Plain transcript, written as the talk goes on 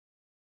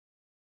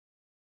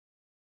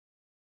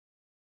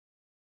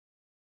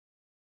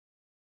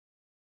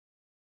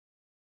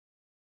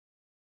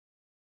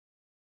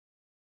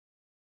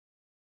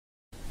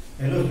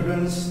Hello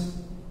students,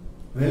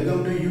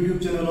 welcome to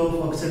YouTube channel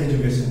of Akshar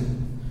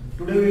Education.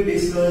 Today we will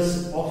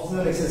discuss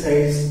optional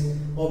exercise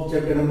of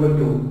chapter number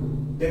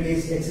 2, that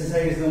is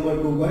exercise number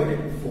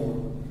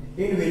 2.4,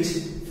 in which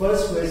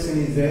first question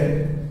is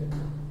that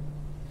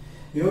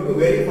you have to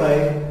verify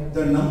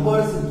the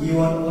numbers given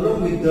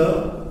along with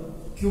the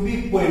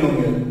cubic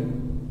polynomial.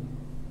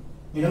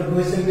 In our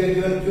question we are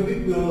given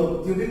cubic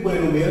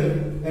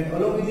polynomial, and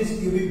along with this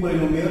cubic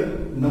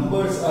polynomial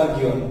numbers are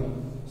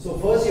given. So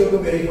first you have to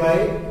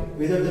verify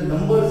whether the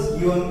numbers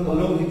given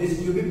along with these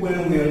cubic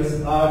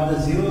polynomials are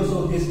the zeros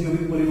of this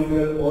cubic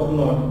polynomial or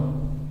not.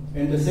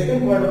 And the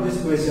second part of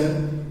this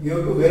question, you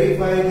have to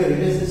verify the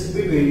relationship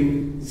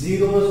between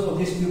zeros of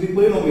this cubic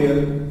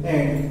polynomial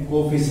and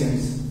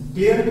coefficients.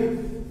 Clear?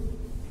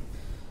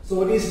 So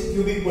what is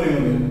cubic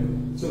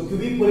polynomial? So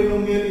cubic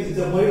polynomial is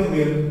the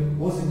polynomial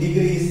whose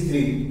degree is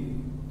 3.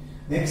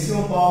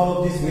 Maximum power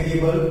of this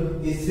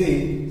variable is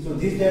 3. So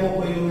this type of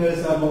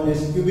polynomials are known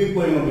as cubic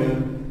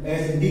polynomial.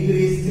 As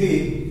degree is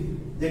 3,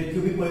 that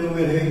cubic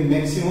polynomial having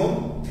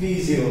maximum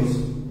 3 zeros.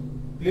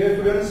 Clear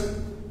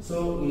students?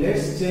 So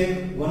let's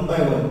check one by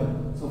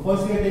one. So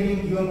first we are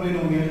taking given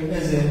polynomial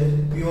as a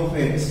p of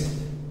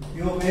x.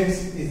 P of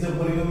x is the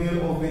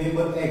polynomial of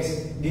variable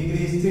x.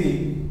 Degree is 3,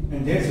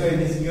 and that's why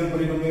this given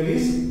polynomial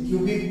is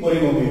cubic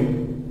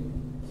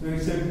polynomial. So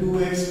it's a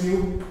 2x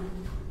cube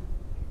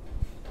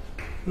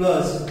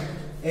plus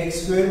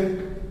x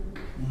square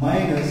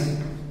minus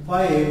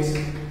 5x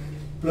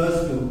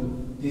plus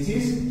 2. This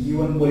is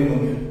given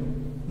polynomial.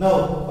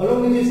 Now,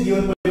 along with this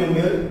given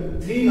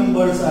polynomial, 3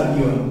 numbers are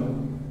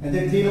given, and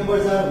the 3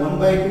 numbers are 1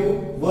 by 2,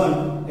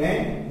 1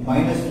 and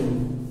minus 2.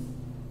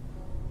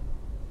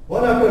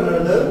 One after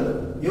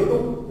another, you have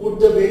to put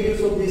the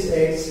values of this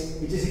x,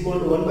 which is equal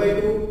to 1 by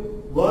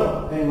 2,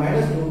 1 and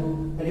minus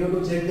 2, and you have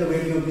to check the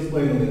value of this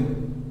polynomial,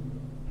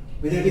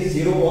 whether it is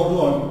 0 or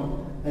not,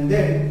 and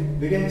then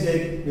we can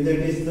check whether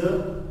it is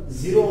the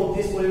 0 of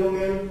this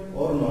polynomial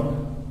or not.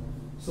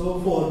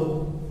 So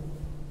for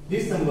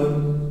this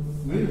number,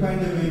 we will find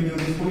the value of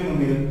this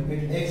polynomial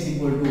at x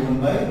equal to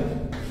 1 by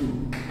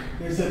 2.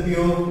 It's a p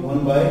of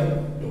 1 by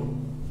 2.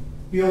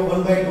 P of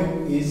 1 by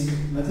 2 is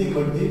nothing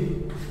but the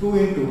 2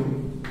 into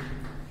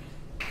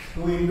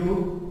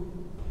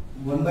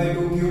 1 by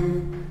 2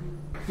 cube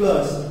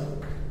plus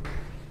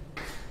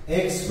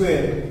x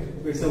square.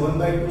 It's a 1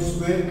 by 2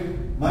 square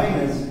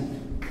minus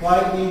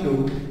 5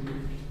 into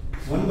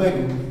 1 by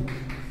 2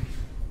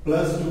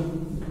 plus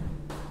 2.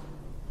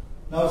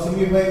 Now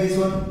simplify this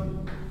one,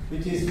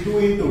 which is 2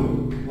 into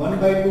 1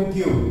 by 2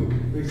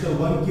 cube. It's a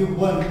 1 cube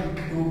 1,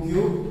 2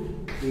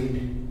 cube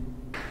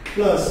 8,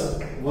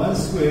 plus 1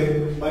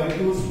 square by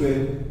 2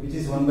 square, which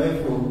is 1 by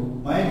 4,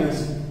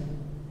 minus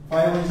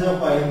 5 ones are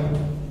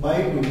 5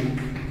 by 2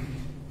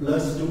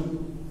 plus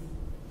 2.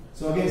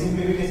 So again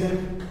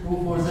simplification, 2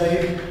 4s are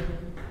 8.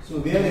 So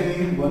we are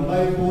having 1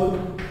 by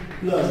 4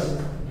 plus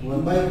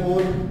 1 by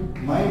 4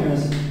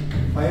 minus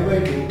 5 by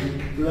 2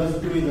 plus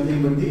 2 is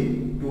nothing but the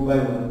 2 by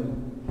 1.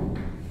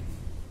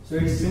 So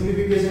its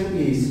simplification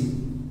is,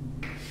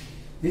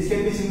 this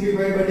can be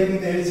simplified by taking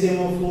the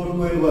LCM of 4,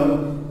 2 and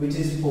 1, which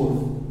is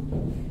 4.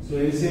 So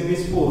LCM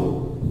is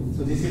 4.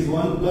 So this is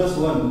 1 plus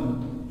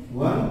 1.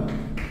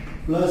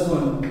 1 plus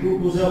 1. 2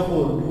 2s are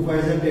 4. 2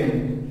 5s are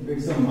 10.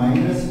 It's a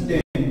minus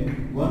 10.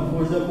 1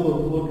 4s are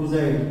 4. 4 2s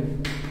are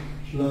 8.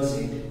 Plus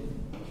 8.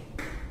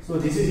 So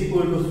this is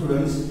equal to,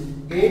 students,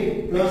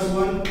 8 plus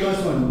 1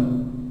 plus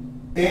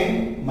 1.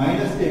 10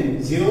 minus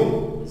 10.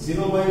 0.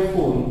 0 by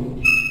 4.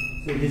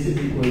 So this is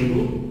equal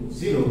to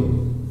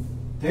 0.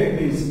 That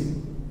means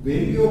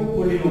value of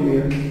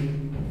polynomial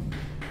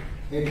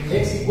at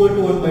x equal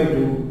to 1 by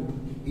 2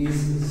 is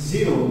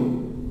 0.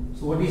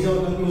 So what is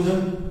our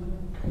conclusion?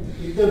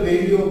 If the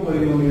value of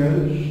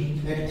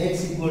polynomial at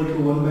x equal to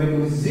 1 by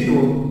 2 is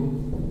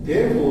 0,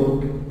 therefore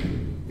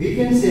we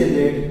can say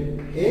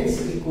that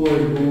x equal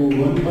to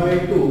 1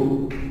 by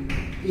 2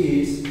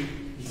 is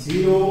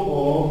 0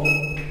 of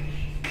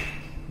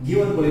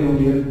given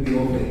polynomial p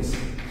of x.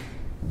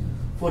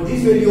 For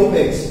this value of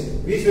x,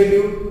 which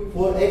value?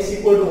 For x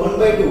equal to 1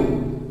 by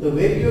 2, the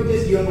value of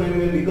this given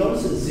polynomial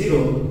becomes 0,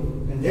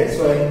 and that's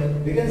why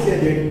we can say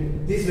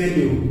that this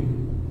value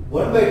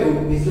 1 by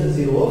 2 is the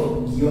 0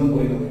 of given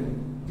polynomial.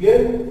 Clear?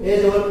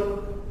 As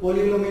our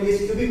polynomial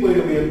is cubic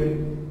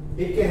polynomial,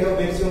 it can have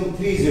maximum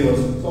 3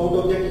 zeros. So out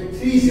of that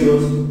 3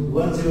 zeros,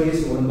 1 zero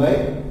is 1 by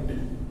 2.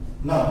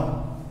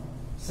 Now,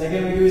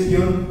 second value is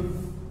given,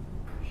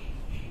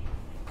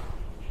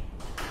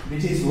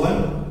 which is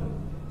 1.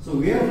 So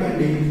we are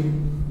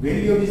finding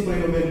value of this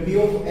polynomial p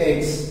of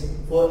x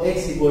for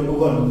x equal to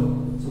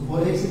 1. So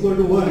for x equal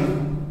to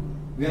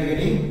 1, we are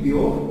getting p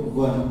of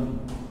 1.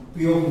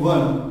 P of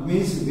 1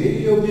 means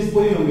value of this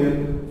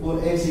polynomial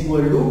for x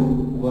equal to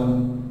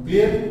 1.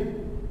 Clear?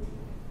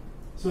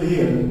 So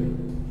here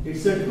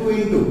it's a 2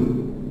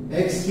 into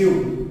x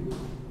cube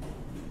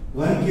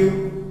 1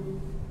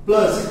 cube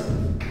plus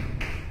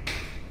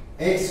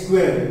x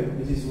square,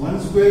 which is 1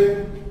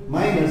 square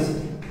minus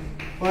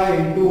 5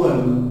 into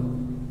 1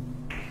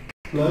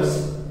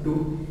 plus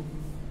 2.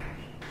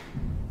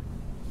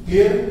 P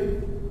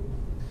Clear?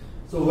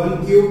 So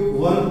 1 cube,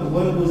 1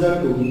 2s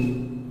are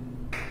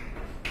 2,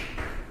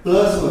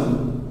 plus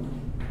 1,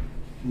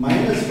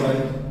 minus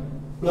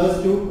 5,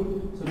 plus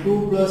 2. So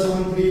 2 plus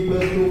 1 3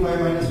 plus 2 5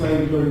 minus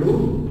 5 equal to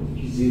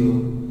 0.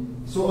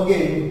 So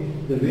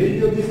again, the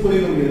value of this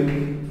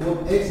polynomial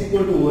for x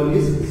equal to 1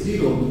 is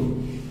 0.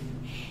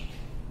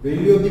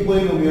 Value of the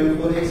polynomial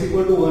for x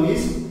equal to 1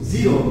 is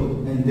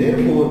 0, and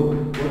therefore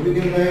what we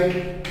can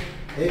write,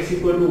 x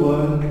equal to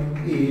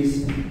 1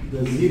 is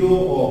the 0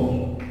 of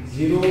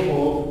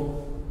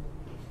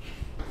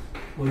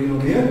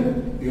polynomial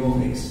p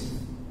of x.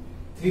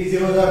 3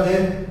 zeros are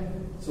there,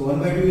 so 1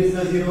 by 2 is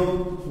the 0,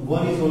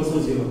 1 is also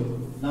 0.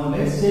 Now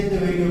let's check the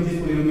value of this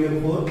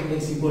polynomial for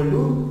x equal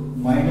to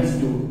minus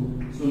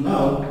 2. So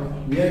now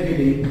we are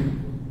getting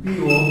p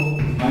of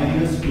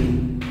minus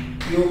 2.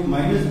 P of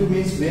minus 2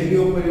 means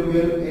value of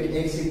polynomial at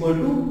x equal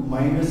to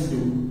minus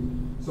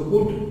 2. So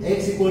put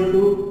x equal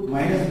to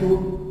minus 2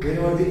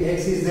 whenever the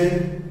x is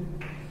there.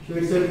 So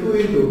it's a 2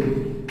 into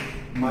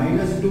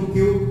minus 2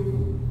 cube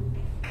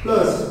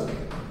plus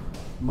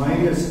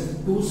minus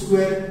 2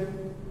 square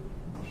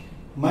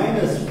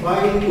minus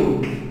 5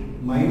 into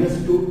minus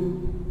 2.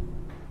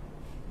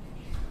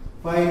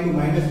 5 into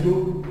minus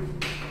 2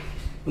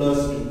 plus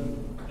 2.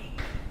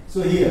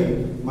 So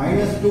here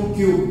minus 2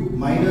 cube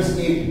minus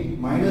 8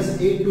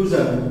 to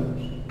 0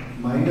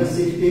 minus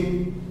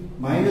 16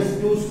 minus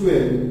 2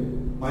 square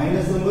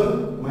minus number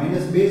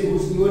minus base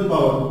whose even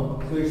power,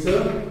 so it's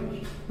a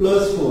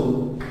plus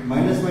 4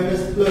 minus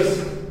minus plus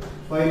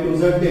 5 to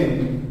 0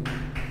 10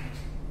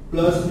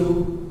 plus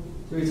 2,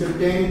 so it's a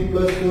 10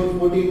 plus 4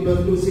 14 plus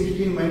 2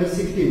 16 minus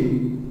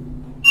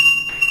 16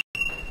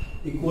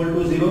 equal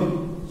to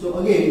 0. So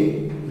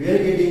again we are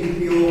getting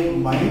p of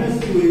minus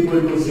 2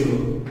 equal to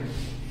 0.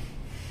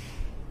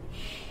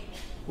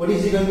 What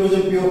is the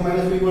conclusion? P of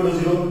minus 2 equal to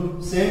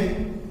 0.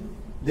 Same.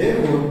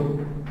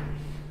 Therefore,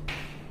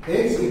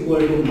 x equal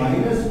to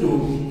minus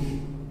 2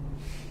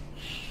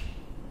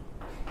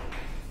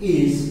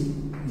 is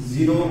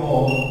 0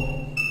 of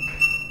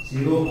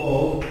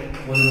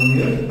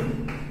polynomial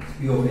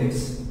p of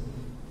x.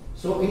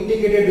 So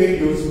indicated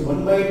values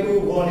 1 by 2,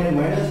 1 and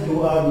minus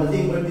 2 are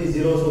nothing but the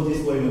zeros of this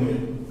polynomial.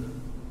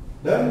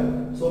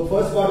 Done? So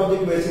first part of the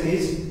question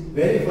is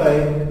verify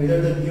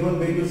whether the given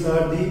values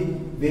are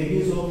the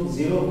values of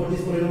 0 for this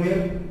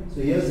polynomial.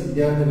 So yes,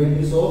 they are the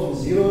values of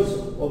zeros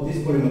of this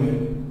polynomial.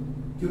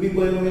 Cubic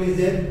polynomial is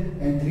there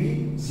and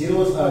 3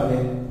 zeros are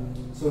there.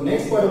 So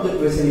next part of the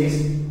question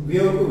is we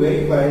have to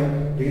verify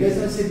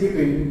relationship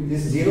between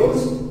these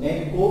zeros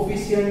and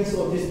coefficients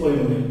of this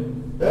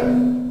polynomial.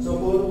 Done? So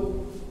for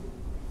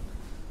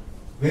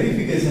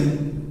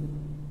verification,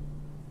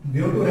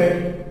 we have to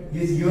write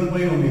this given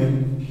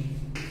polynomial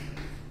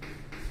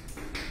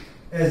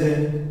as a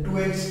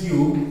 2x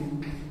cube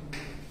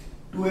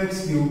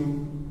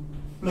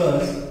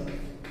plus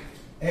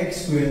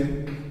x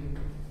square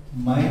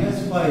minus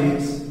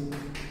 5x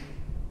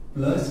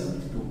plus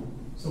 2.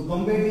 So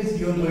compare this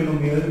given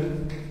polynomial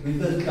with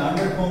the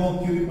standard form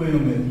of cubic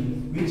polynomial,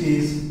 which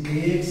is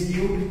ax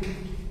cube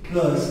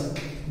plus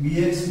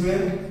bx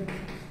square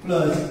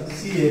plus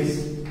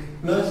cx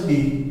plus d,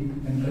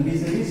 and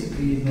condition is d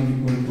is not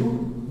equal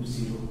to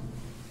 0.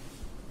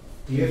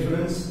 Clear,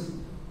 students?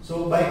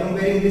 So by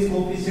comparing these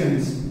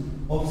coefficients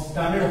of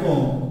standard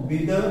form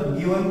with the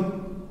given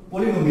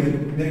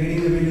polynomial, we are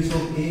getting the values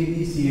of a,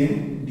 b, c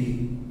and d.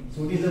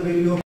 So what is the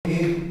value of a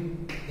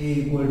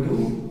equal to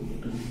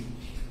 2.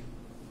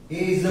 A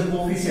is the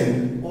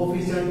coefficient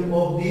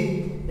of the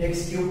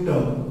x cube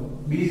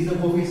term, b is the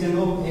coefficient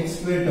of x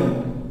square term.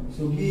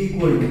 So b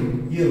equal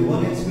to, here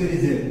 1x square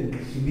is there,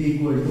 so b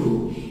equal to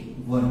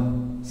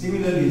 1.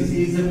 Similarly,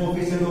 c is the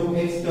coefficient of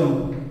x term,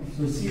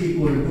 so c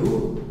equal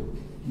to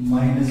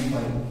minus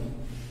 5.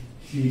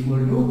 C equal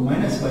to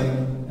minus 5,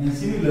 and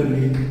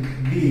similarly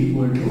d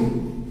equal to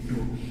 2.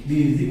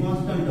 D is the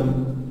constant term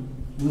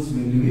whose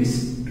value is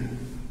 2.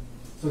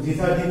 So these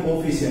are the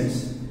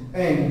coefficients,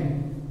 and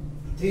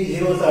 3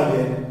 zeros are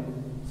there.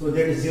 So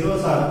that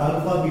zeros are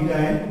alpha, beta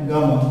and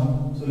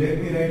gamma. So let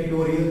me write it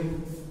over here.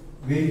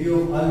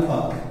 Value of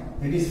alpha,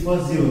 that is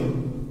first zero.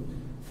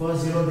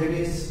 First zero, that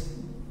is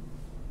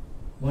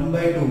 1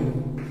 by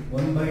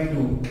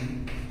 2.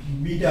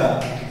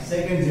 Beta,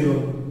 second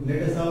zero,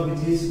 let us know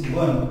which is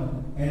 1.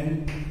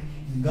 And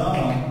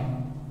gamma,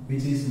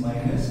 which is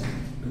minus 2.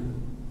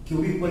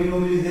 Cubic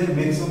polynomial is there,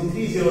 maximum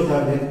 3 zeros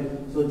are there.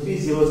 So 3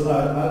 zeros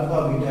are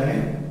alpha, beta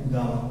and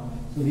gamma.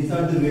 So these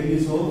are the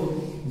values of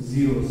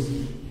zeros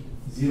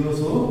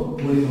of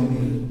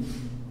polynomial.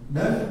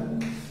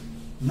 Done?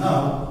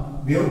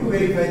 Now we have to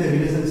verify the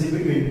relationship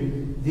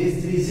between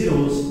these 3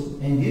 zeros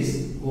and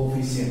these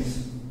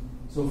coefficients.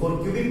 So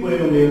for cubic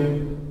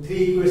polynomial,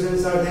 3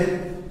 equations are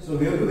there. So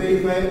we have to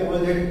verify all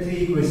that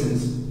 3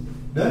 equations.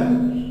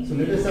 Done? So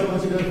let us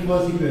consider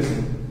first equation.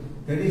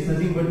 That is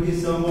nothing but the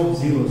sum of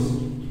zeros.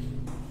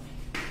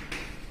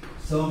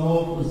 Sum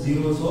of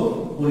zeros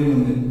of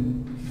polynomial.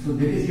 So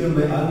that is given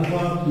by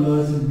alpha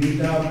plus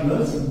beta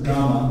plus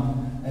gamma,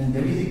 and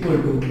that is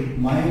equal to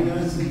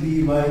minus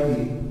b by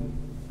a.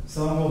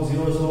 sum of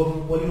zeros of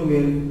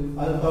polynomial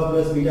alpha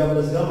plus beta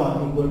plus gamma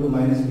equal to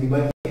minus b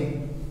by a.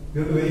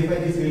 We have to verify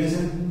this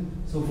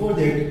relation. So for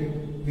that,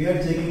 we are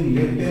checking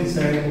left hand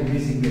side of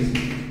this equation.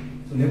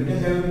 So left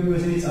hand side of the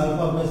equation is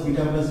alpha plus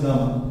beta plus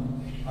gamma.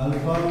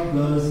 Alpha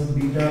plus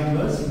beta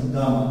plus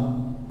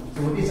gamma.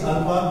 So what is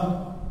alpha?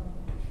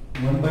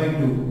 1 by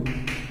 2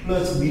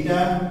 plus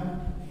beta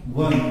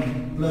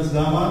 1 plus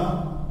gamma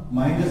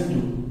minus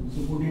 2.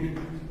 So put it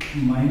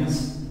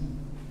minus.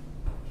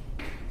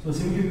 So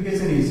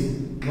simplification is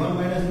 1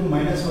 minus 2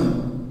 minus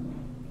 1.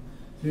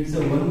 So it's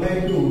a 1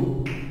 by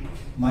 2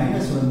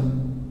 minus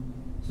 1.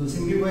 So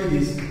simplify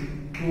this.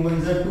 2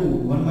 ones are 2.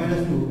 1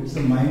 minus 2. It's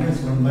a minus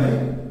 1 by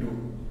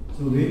 2.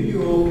 So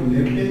value of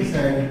left hand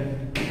side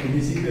of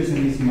this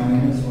equation is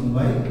minus 1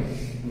 by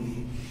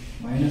 2.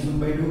 Minus 1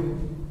 by 2.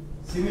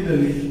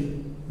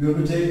 Similarly, we have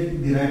to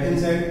check the right hand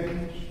side.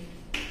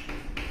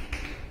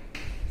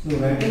 So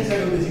right hand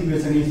side of this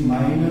equation is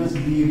minus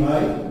b by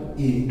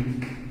a.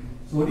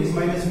 So what is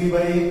minus b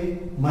by a?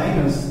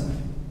 Minus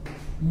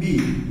b.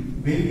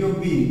 Value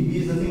of b. B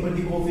is nothing but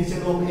the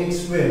coefficient of x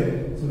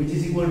square. So which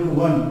is equal to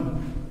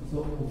 1. So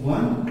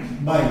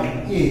 1 by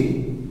a.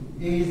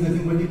 A is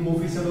nothing but the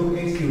coefficient of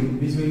x cube.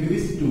 This value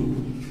is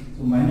 2.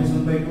 So minus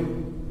 1 by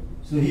 2.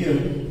 So here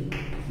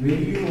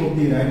value of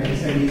the right hand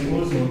side is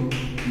also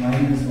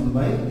minus 1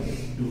 by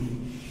 2.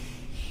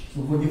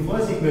 So for the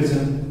first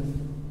equation,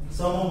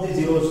 sum of the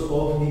zeros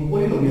of the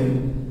polynomial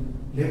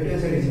left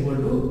hand side is equal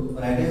to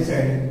right hand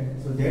side.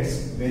 So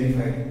that's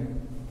verified.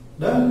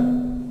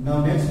 Done.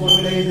 Now next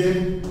formula is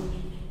there.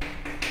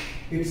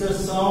 It's a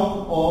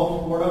sum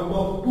of product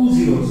of two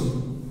zeros.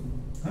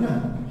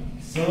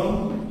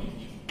 Sum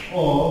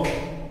of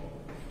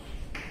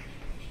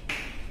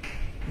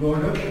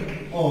product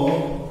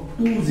of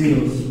two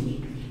zeros.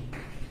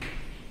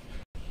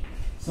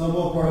 Sum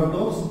of product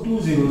of two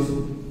zeros.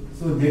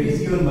 So that is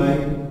given by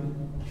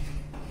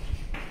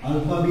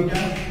alpha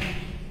beta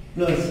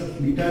plus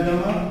beta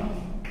gamma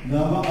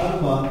gamma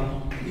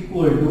alpha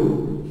equal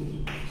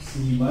to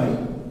c by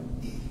a.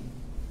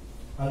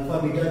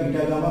 Alpha beta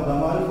beta gamma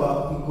gamma alpha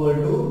equal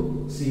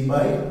to c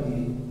by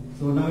a.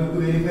 So now we have to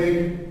verify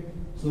it.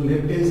 So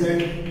left hand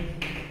side,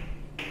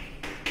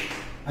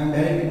 I am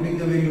directly putting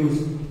the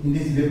values in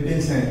this left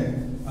hand side.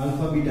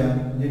 Alpha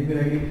beta, let me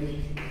write it.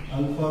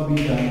 Alpha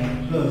beta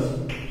plus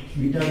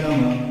beta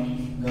gamma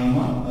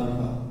gamma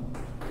alpha.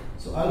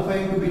 So alpha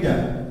into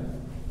beta.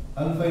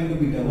 Alpha into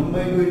beta, 1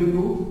 by 2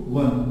 into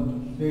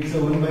 1. So it's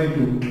a 1 by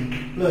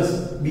 2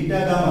 plus beta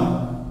gamma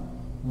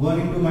 1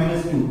 into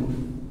minus 2.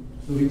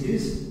 So which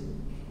is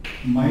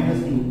minus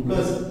 2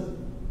 plus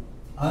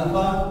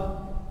alpha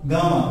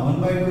gamma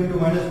 1 by 2 into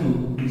minus 2,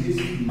 which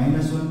is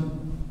minus 1.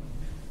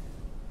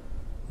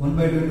 1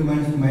 by 2 into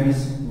minus 2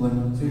 minus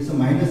 1. So it's a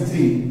minus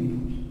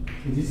 3.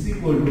 So this is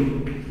equal to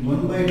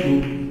 1 by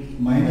 2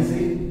 minus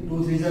 3. 2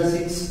 3s are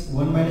 6.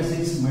 1 minus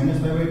 6 minus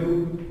 5 by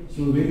 2.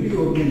 So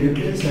value of the left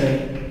hand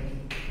side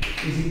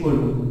is equal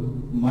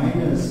to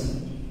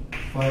minus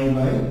 5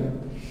 by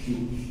 2.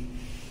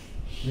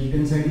 Left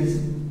hand side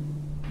is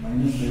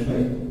minus 5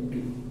 by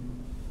 2.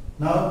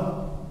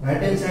 Now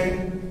right hand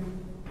side.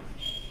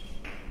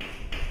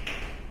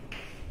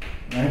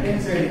 Right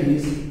hand side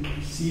is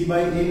c by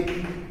a.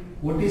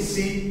 What is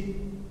c?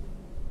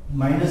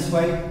 Minus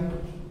 5.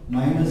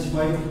 Minus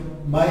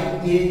 5 by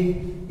a.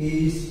 A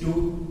is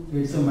 2. So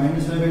it's a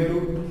minus 5 by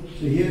 2.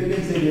 So here we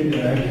can say that the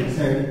right hand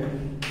side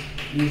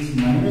is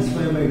minus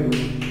 5 by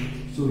 2.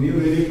 So we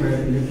verify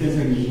left hand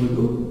side is equal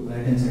to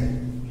right hand side.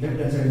 Left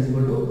hand side is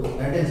equal to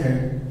right hand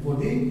side for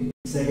the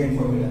second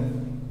formula.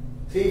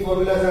 3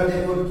 formulas are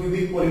there for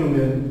cubic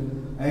polynomial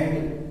and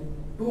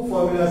 2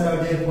 formulas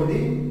are there for the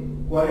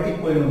quadratic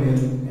polynomial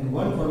and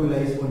 1 formula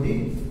is for the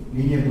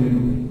linear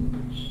polynomial.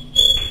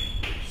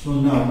 So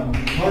now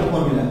third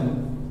formula,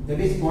 that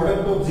is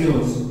product of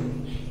zeros.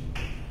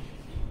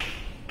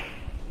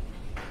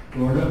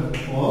 Product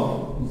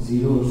of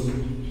zeros.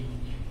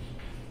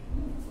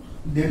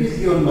 That is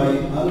given by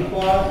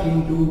alpha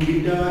into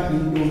beta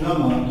into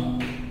gamma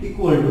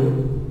equal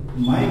to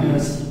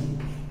minus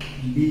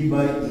b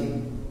by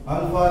a.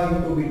 Alpha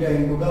into beta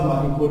into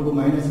gamma equal to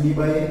minus b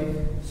by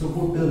a. So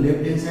put the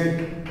left hand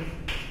side.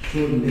 So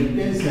left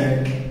hand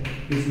side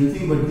is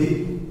nothing but the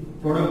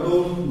product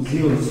of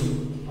zeros.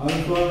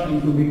 Alpha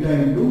into beta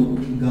into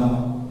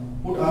gamma.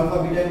 Put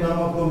alpha beta and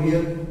gamma from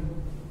here.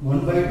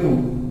 1 by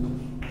 2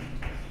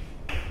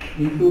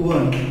 into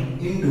 1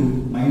 into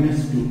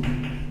minus 2.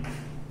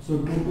 So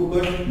 2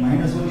 cut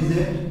minus 1 is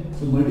there.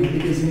 So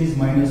multiplication is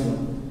minus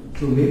 1.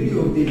 So value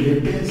of the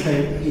left hand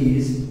side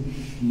is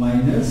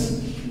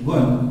minus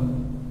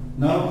 1.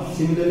 Now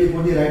similarly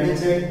for the right hand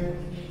side.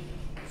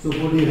 So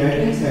for the right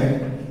hand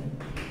side,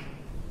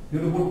 you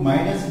have to put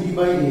minus b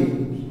by a.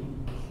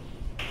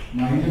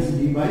 Minus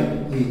b by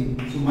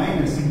a. So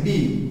minus d.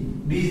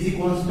 D is the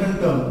constant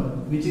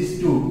term which is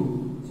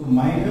 2. So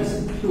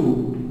minus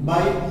 2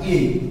 by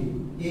a.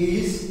 A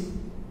is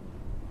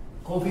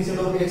coefficient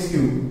of x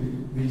cube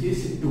which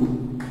is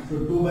 2. So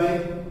 2 by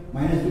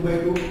minus 2 by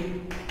 2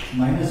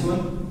 minus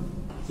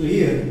 1. So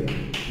here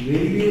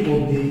value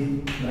of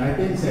the right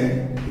hand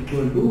side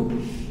equal to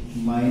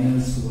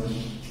 -1.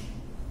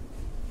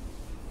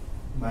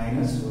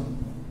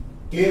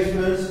 Clear,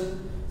 students?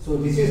 So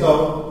this is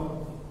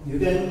how you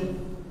can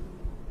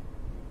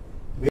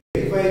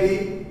verify the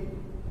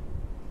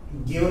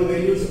given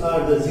values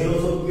are the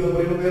zeros of given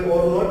polynomial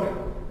or not,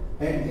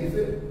 and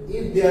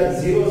if they are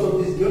zeros of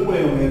this given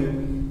polynomial,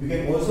 you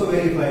can also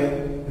verify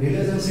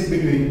relationship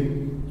between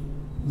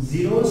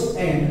zeros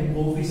and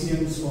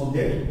coefficients of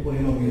that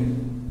polynomial.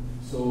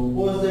 So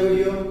pause the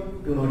video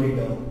to note it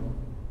down.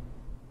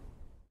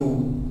 2.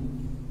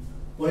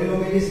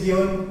 Polynomial is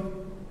given,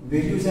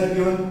 values are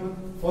given.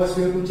 First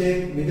we have to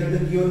check whether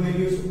the given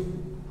values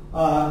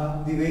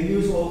are the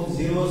values of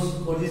zeros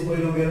for this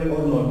polynomial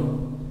or not.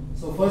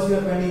 So first we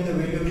are finding the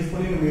value of this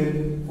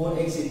polynomial for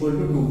x equal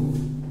to 2.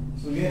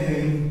 So we are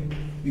having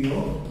p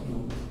of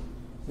 2.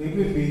 So it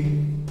will be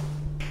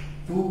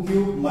 2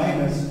 cube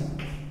minus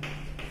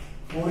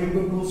 4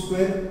 into 2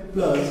 square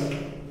plus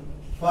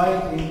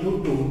 5 into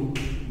 2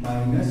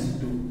 minus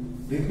 2.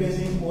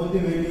 Replacing all the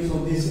values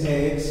of this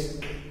x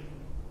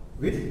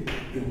with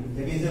 2.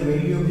 That is the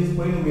value of this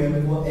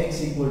polynomial for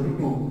x equal to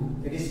 2.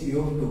 That is p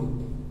of 2.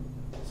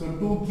 So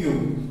 2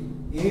 cube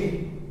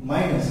 8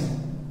 minus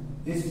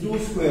this 2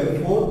 square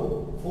 4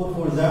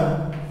 4s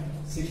are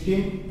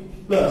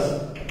 16 plus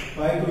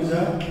 5 2s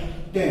are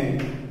 10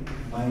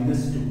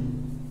 minus 2.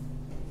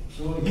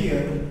 So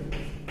here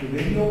the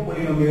value of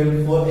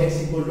polynomial for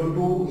x equal to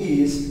 2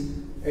 is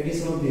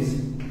addition of this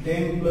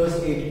 10 plus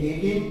 8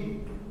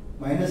 18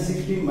 minus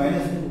 16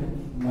 minus 2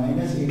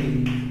 minus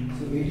 18.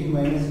 So 18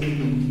 minus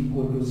 18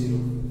 equal to 0.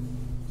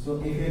 So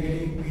if you are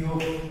getting p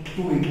of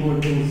 2 equal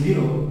to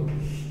 0,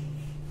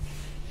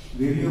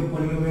 value of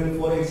polynomial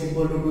for x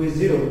equal to 2 is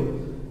 0,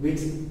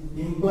 which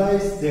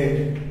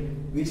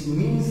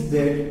means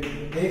that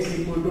x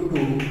equal to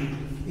 2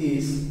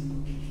 is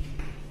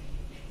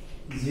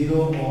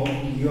 0 of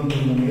given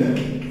polynomial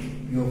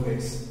p of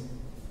x.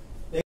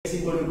 X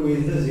equal to 2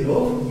 is the 0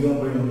 of given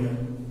polynomial.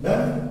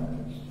 Done?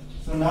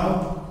 So now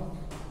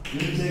we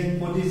will check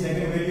for the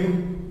second value,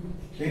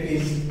 that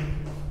is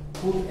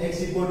put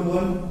x equal to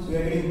 1. So we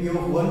are getting p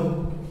of 1.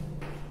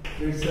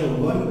 It's a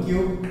 1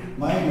 cube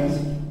minus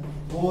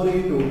 4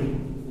 into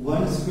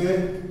 1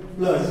 square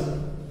plus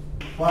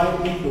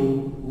 5 into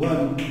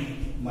 1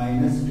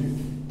 minus 2.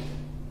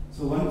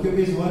 So 1 cube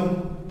is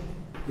 1,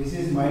 this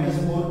is minus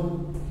 4,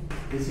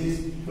 this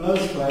is plus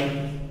 5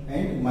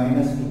 and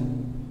minus 2.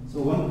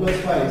 So 1 plus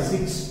 5,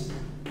 6,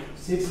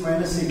 6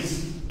 minus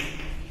 6,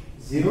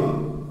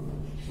 0.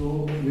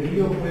 So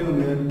value of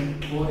polynomial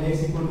for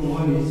x equal to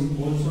 1 is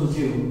also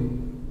 0.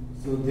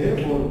 So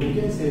therefore we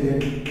can say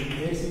that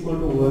x equal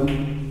to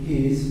 1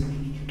 is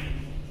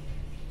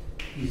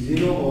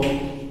 0 of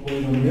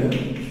polynomial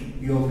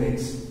p of x.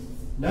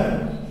 Done?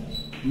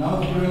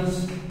 Now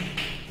students,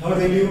 third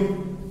value.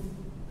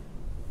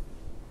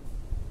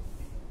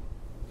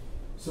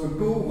 So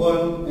 2,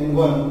 1 and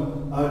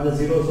 1 are the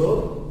zeros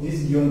of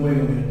this given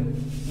polynomial.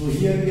 So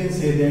here we can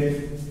say that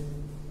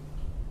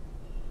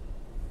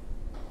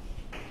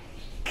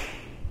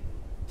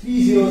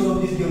 3 zeros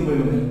of this given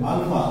polynomial.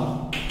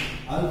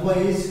 Alpha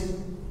is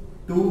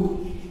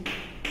 2,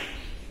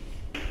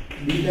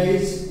 beta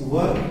is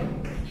 1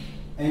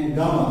 and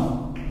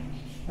gamma.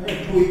 And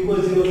 2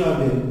 equal zeros are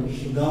there.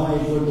 So gamma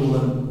equal to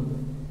 1.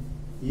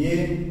 ये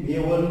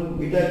 1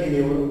 beta के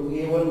लिए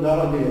ये 1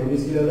 gamma दे रहे हैं,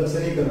 इसके लिए अलग से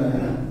नहीं करना है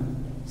ना,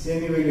 सेम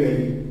ही वैल्यू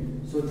आएगी.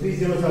 So 3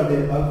 zeros are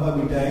there, alpha,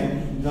 beta and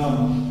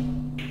gamma.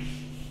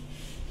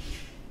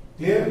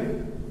 Clear?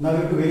 Now we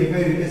have to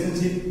verify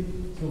relationship.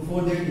 So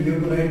for that we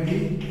have to write the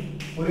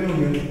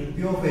polynomial p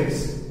of x,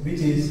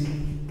 which is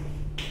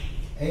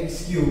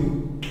x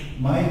cube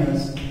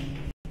minus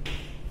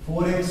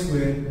 4x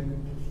square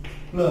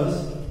plus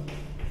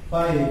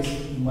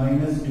 5x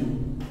minus 2.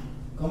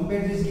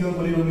 Compare this given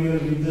polynomial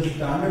with the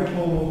standard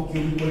form of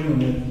cubic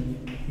polynomial,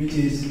 which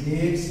is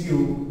ax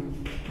cube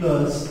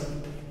plus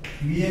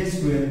bx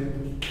square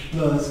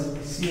plus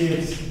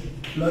cx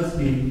plus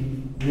d,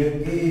 where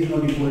a is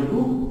not equal to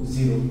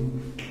 0.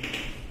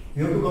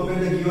 You have to compare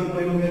the given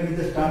polynomial with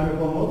the standard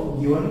form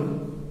of given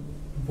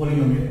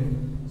polynomial.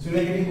 So we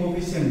are getting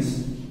coefficients.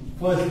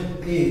 First,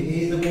 a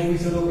is the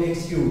coefficient of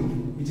x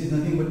cube, which is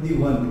nothing but the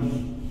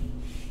 1.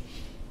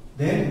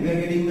 Then we are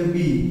getting the b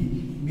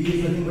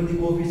is nothing but the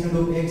coefficient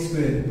of x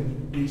square,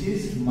 which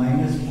is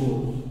minus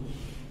 4.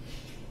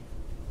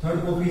 Third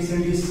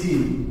coefficient is c,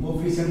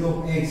 coefficient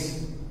of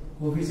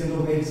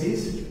x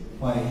is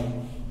 5.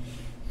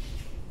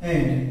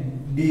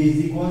 And d is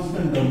the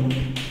constant term,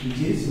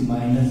 which is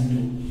minus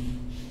 2.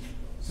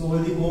 So all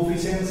the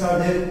coefficients are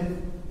there,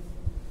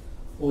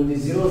 all the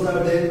zeros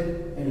are there,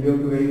 and we have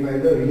to verify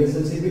the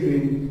relationship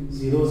between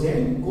zeros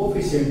and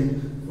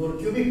coefficient. For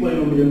cubic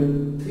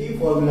polynomial, 3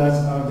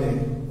 formulas are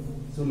there.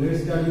 So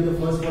let's start with the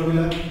first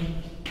formula.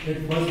 That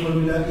first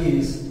formula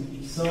is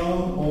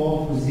sum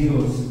of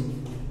zeros.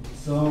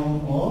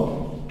 Sum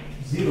of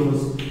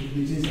zeros,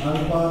 which is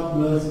alpha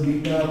plus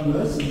beta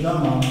plus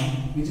gamma,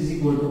 which is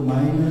equal to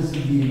minus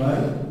b by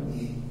a.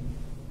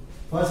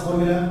 First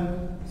formula.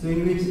 So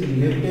in which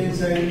left hand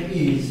side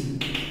is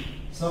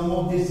sum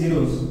of these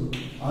zeros,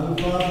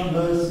 alpha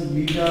plus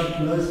beta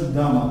plus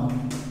gamma.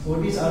 So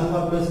what is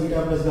alpha plus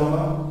beta plus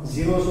gamma?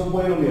 Zeros of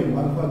polynomial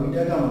alpha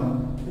beta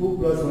gamma. 2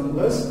 plus 1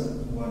 plus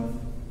 1.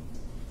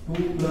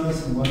 2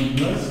 plus 1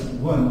 plus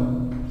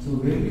 1. So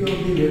value of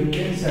the left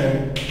hand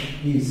side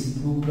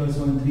is 2 plus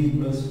 1 3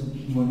 plus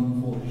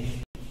 1 4.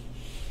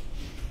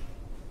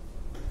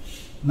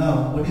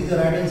 Now what is the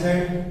right hand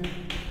side?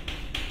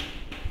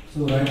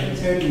 So right hand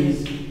side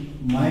is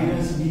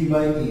minus b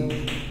by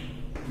a.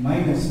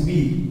 Minus b.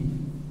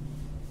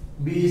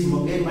 B is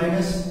again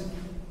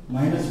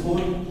minus 4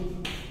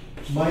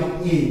 by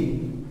a.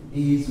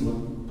 A is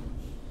 1.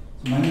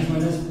 So minus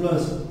minus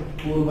plus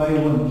 4 by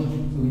 1.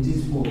 So which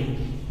is 4.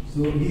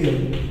 So here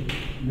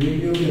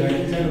value of the right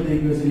hand side of the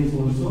equation is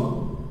also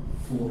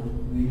 4.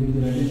 Value of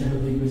the right hand side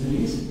of the equation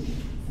is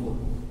 4.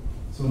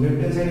 So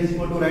left hand side is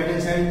equal to right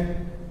hand side.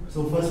 So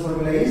first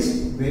formula is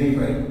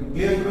verified.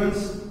 Clear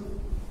students?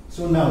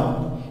 So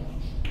now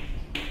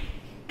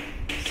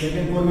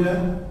second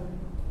formula,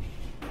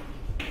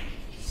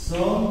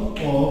 sum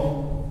of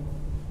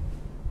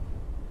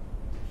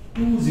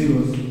two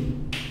zeros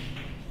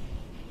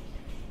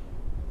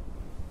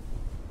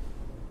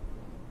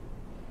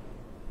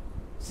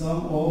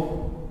sum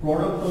of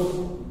product of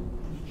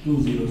two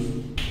zeros,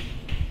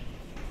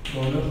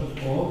 product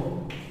of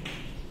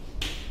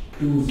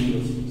two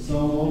zeros,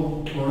 sum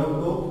of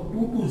product of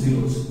two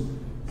zeros.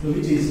 So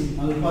which is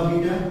alpha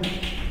beta,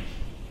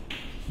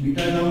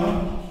 beta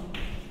gamma,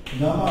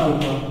 gamma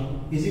alpha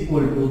is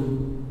equal to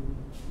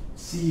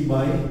c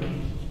by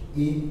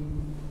e.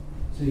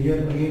 So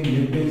here again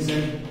left hand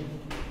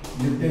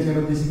side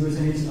of this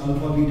equation is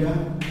alpha beta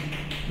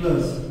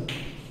plus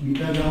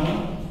beta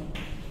gamma,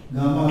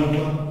 gamma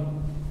alpha,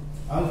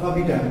 alpha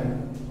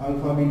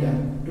beta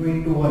 2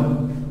 into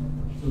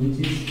 1, so which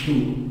is 2,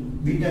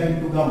 beta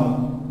into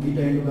gamma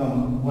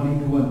 1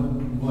 into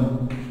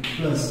 1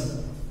 plus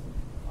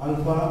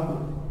alpha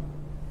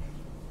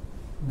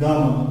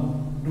gamma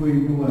 2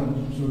 into 1,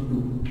 so 2.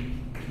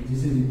 So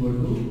this is equal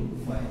to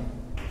 5.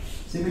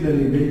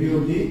 Similarly, value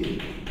of the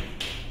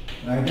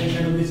right hand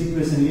side of this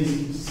equation is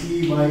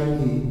c by a.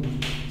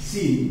 C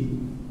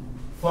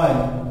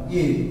 5,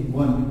 a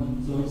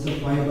 1, so it's a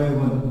 5 by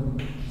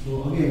 1. So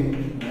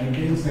again right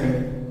hand side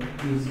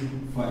is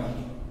 5.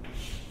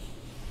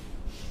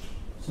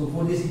 So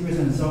for this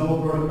equation, sum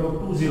of product of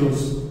two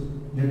zeros,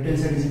 left hand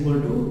side is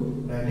equal to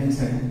right hand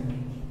side.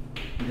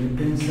 Left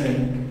hand side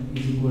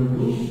is equal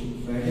to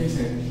right hand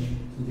side.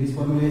 So this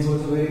formula is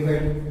also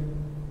verified.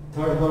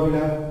 Third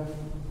formula,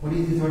 what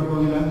is the third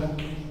formula?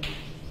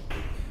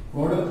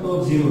 Product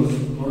of zeros,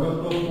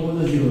 product of all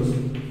the zeros,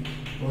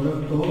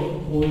 product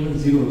of all the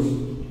zeros.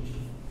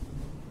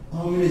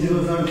 How many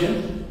zeros are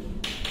there?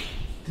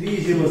 3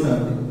 zeros are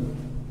there.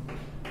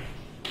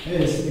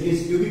 Yes, it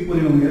is cubic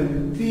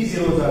polynomial. 3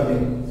 zeros are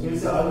there. So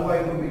it's alpha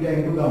into beta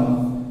into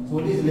gamma. So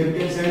what is left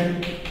hand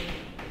side?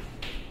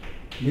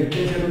 Left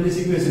hand side of this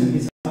equation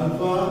is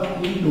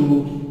alpha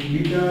into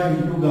beta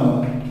into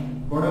gamma.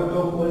 Product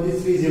of all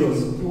these 3 zeros.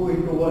 2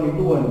 into 1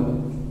 into 1.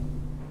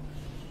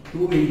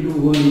 2 into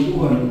 1 into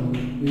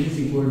 1, which is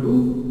equal to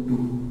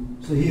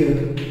 2. So here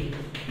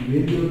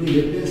value of the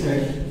left hand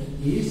side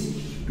is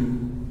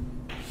 2.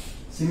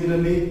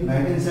 Similarly,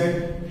 right hand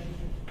side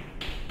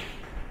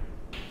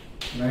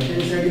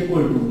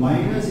equal to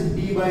minus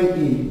d by a,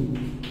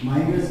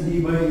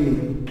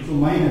 so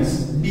minus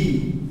d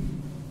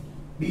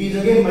is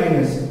again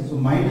minus, so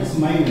minus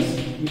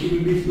it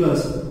will be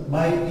plus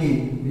by a,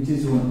 which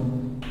is 1,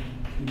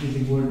 which is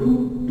equal to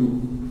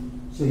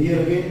 2. So here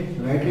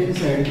again right hand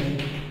side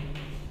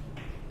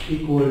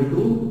equal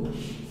to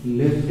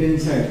left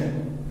hand side.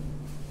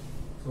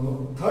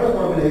 So third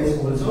formula is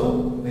also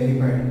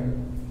verified.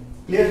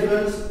 Clear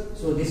students?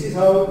 So this is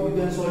how you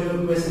can solve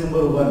your question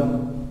number 1.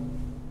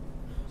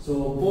 So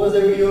pause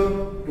the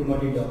video to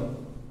note it down.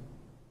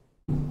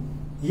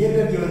 Here we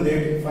are given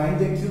that find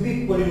the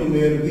cubic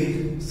polynomial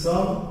with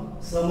sum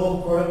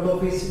of product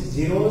of its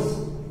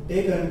zeros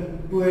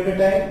taken 2 at a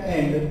time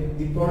and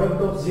the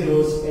product of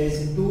zeros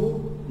as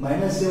 2,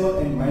 -7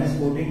 and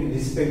 -14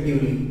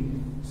 respectively.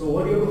 So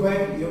what you have to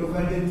find? You have to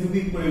find the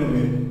cubic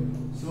polynomial.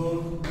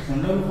 So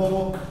general form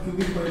of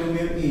cubic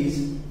polynomial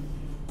is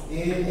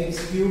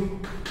ax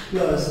cubed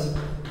plus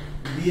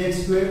bx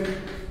squared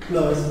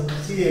plus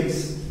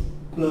cx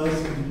plus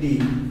d,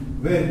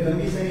 where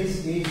condition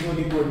is a is not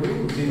equal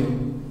to 0.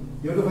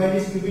 You have to find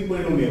this cubic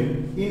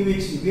polynomial in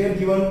which we are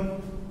given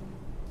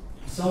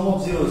sum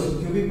of zeros.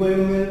 Cubic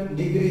polynomial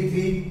degree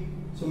 3,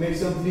 so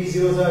maximum 3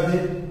 zeros are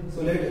there.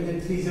 So let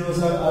the 3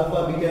 zeros are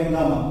alpha, beta and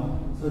gamma.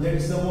 So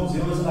that sum of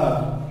zeros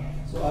are,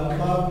 so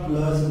alpha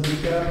plus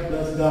beta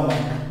plus gamma.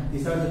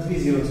 These are the 3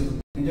 zeros.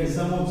 And that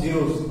sum of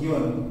zeros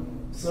given,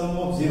 sum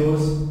of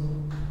zeros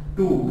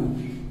 2.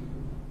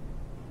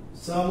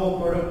 Sum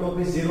of product of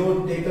is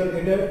 0 taken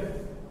at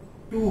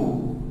 2,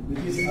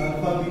 which is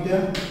alpha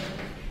beta,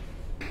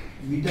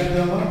 beta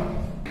gamma,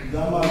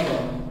 gamma alpha.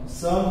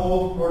 Sum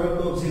of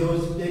product of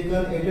zeros taken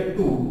at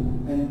 2,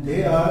 and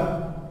they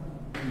are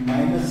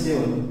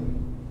 -7.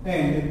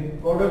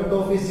 And product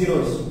of is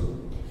zeros.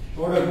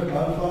 product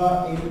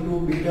alpha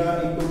into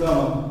beta into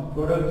gamma,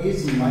 product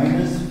is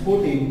minus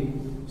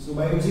 14. So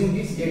by using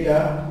this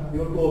data, you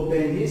have to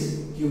obtain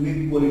this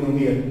cubic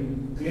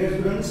polynomial. Clear,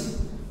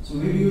 students? So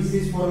we will use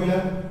this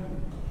formula.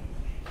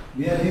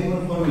 We are having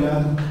one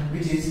formula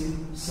which is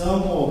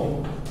sum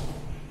of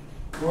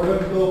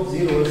product of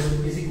zeros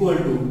is equal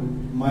to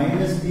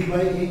minus b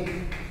by a,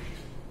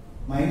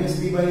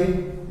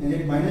 and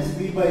that minus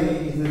b by a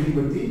is nothing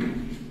but the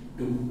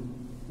 2.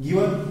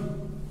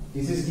 Given,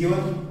 this is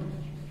given.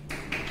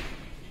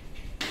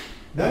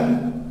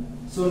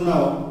 Done. So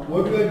now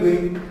what we are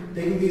doing,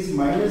 taking this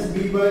minus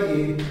b by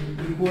a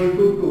equal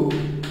to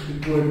 2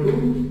 equal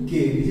to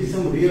k, which is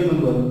some real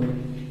number.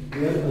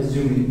 We are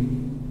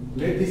assuming.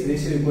 Let this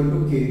ratio equal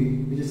to k,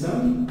 which is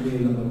some real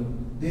number.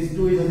 This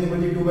 2 is nothing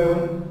but the 2 by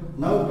 1.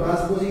 Now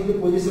transposing the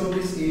position of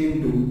this a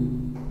in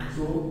 2.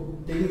 So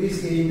taking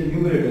this a in the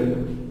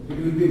numerator, it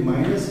will be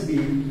minus b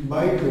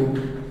by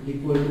 2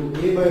 equal to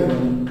a by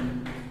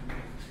 1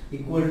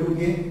 equal to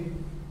k.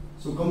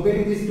 So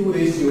comparing these two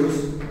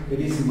ratios, that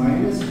is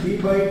minus b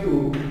by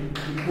 2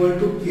 equal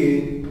to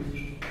k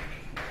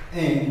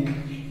and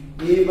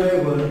a by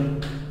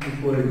 1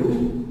 equal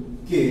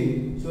to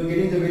k. So we are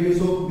getting the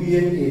values of b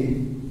and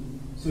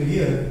a. So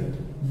here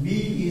b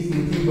is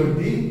nothing but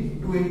the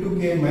 2 into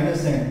k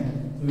minus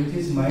n, which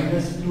is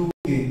minus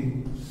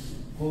 2k.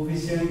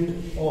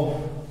 Coefficient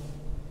of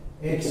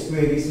x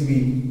square is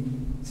b.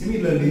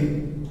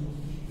 Similarly,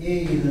 a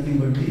is nothing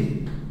but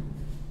the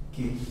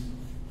k.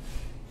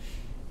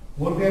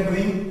 What we are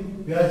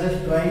doing, we are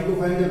just trying to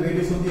find the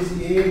values of this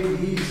a,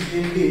 b,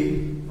 c and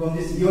d from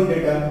this given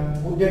data.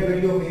 Put that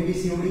value of a, b,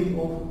 c, and d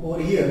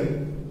over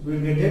here. We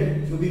will get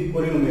that cubic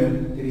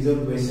polynomial. That is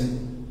our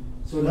question.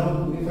 So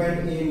now we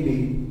find a and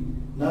b.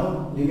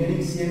 Now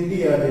remaining c and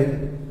d are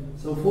there.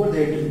 So for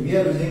that we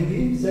are using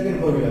the second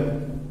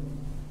formula.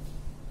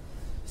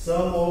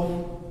 Sum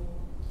of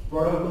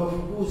product of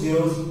two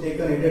zeros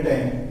taken at a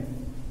time.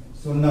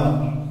 So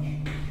now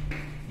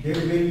that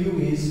value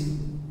is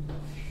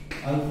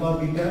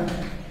alpha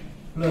beta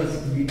plus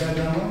beta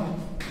gamma,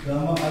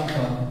 gamma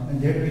alpha,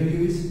 and that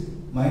value is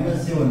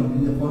minus 7,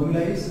 and the formula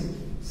is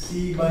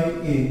c by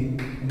a,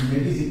 and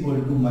that is equal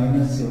to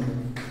minus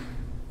 7.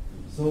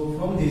 So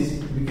from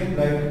this we can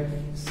write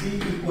c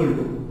equal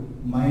to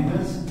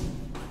minus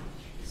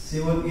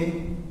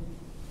 7a,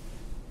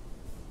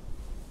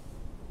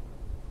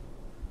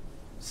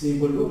 c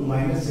equal to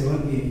minus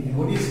 7a. And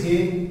what is a?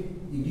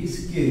 It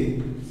is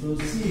k. So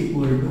c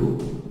equal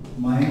to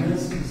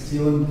minus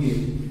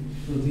 7k.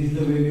 So this is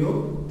the value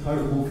of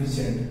third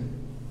coefficient.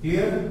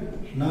 Here,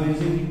 now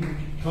using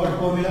third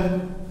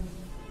formula,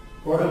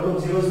 product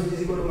of zeros which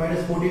is equal to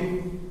minus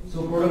 14.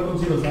 So product of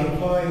zeros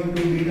alpha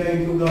into beta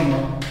into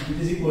gamma, which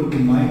is equal to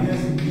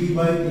minus b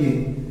by a,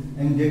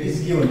 and that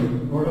is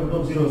given product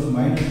of zeros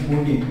minus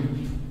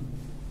 14.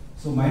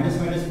 So minus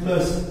minus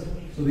plus.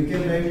 So we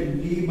can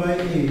write d by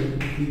a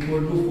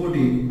equal to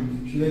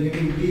 14. So we are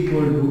getting d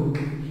equal to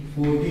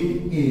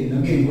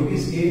 14a. Again, what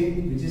is a?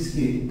 Which is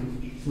k.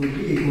 So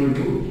t equal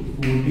to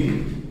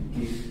 14k.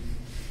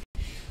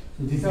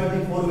 So these are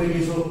the four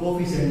values of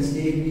coefficients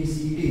a, b,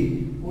 c, d.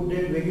 Put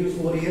that values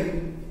over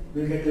here.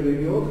 We will get the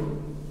value of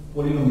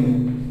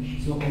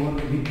polynomial. So our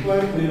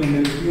required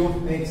polynomial p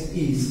of x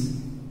is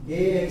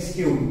ax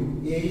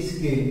cube. A is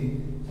k.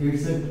 So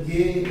it's a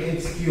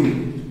kx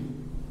cube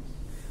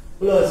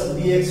plus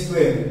bx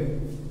square.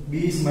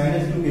 B is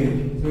minus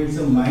 2k. So it's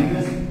a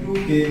minus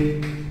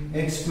 2k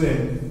x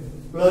square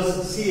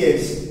plus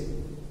cx,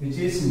 which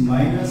is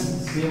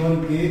minus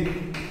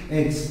 7k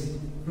x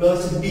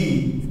plus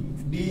d.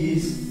 D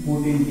is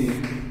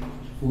 14k.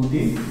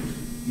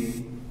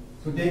 14k.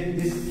 So take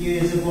this k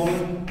as a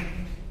common.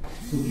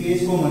 So k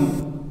is common.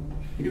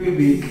 It will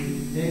be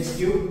x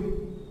cube.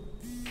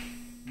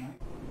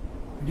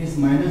 It is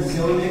minus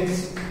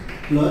 7x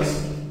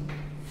plus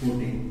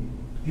 14.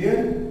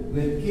 Here,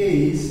 where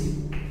k is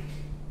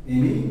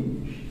any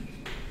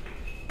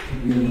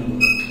real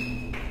number.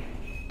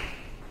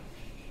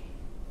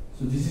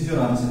 So this is your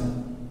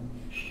answer.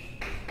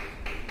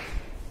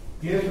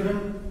 Clear,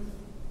 student?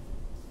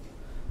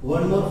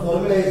 One more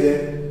formula is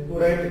there to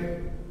write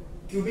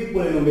cubic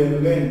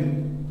polynomial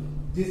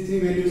when these three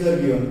values are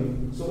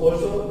given. So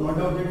also note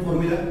out that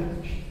formula.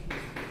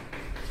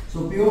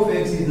 So p of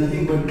x is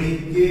nothing but the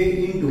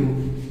k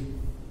into,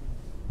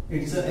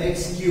 it's a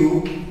x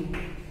cube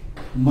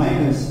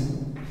minus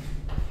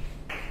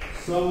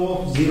sum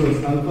of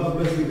zeros alpha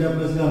plus beta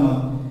plus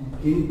gamma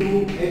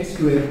into x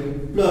square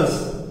plus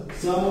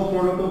sum of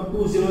product of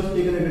two zeros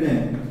taken at a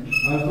time,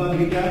 alpha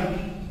beta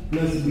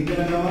plus beta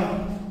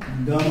gamma,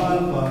 gamma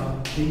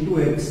alpha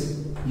into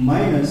x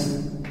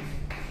minus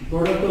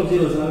product of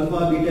zeros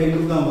alpha beta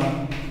into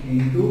gamma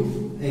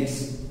into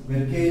x,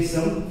 where k is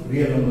some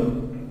real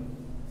number.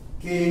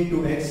 K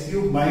into x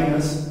cube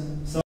minus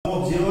sum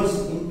of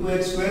zeros into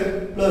x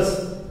square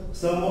plus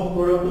sum of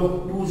product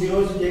of two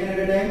zeros taken at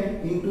a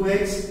time into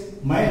x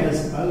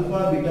minus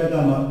alpha beta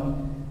gamma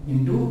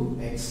into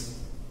x.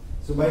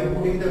 So by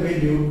putting the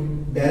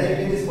value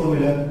directly in this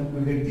formula, we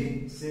will get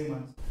the same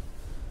answer.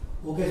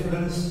 Okay,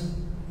 students.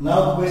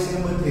 Now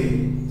question number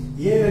 3.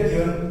 Here we are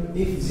given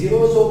if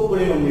zeros of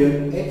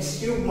polynomial x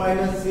cube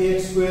minus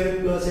 3x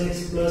square plus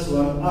x plus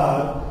 1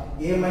 are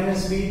a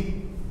minus b,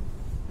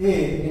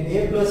 a and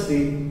a plus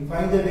b,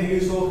 find the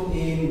values of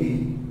a and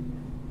b.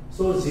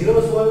 So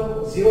zeros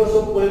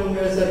of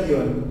polynomials are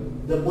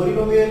given. The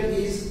polynomial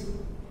is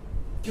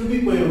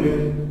cubic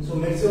polynomial, so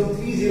maximum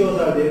 3 zeros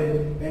are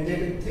there, and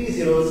that 3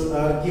 zeros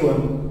are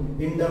given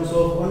in terms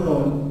of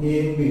unknown a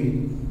and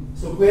b.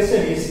 So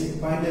question is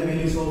find the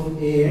values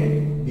of a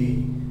and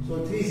b.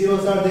 So 3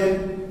 zeros are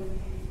there.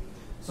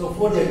 So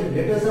for that,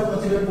 let us now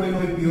consider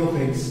polynomial p of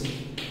x.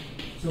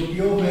 So p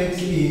of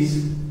x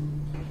is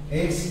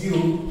x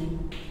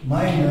cube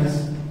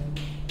minus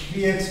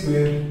 3x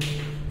square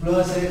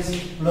plus x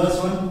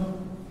plus 1.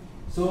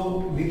 So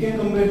we can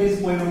compare this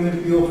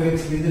polynomial p of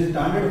x with the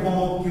standard form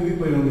of cubic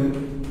polynomial,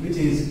 which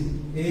is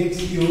ax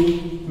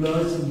cube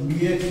plus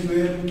bx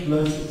square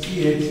plus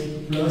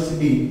cx plus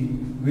d,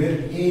 where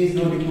a is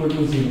not equal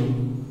to 0.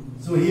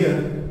 So here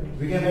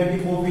we can write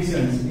the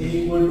coefficients: a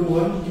equal to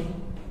 1,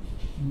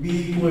 b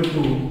equal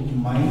to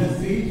minus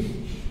 3,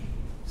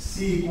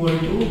 c equal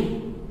to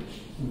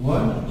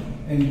 1,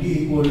 and d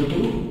equal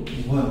to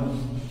 1.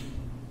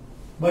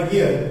 But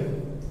here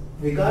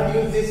we can't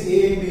use this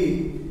a and b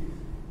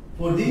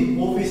for the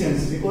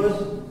coefficients, because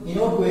in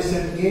our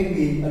question a and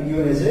b are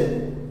given as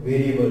a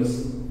variables,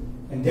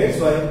 and that's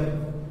why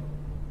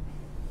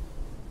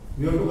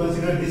we have to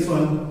consider this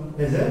one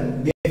as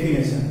a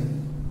definition.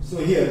 So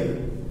here,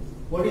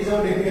 what is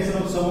our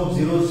definition of sum of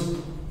zeros?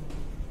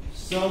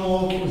 Sum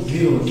of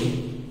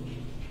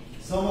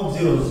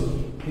zeros,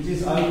 which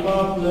is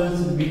alpha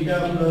plus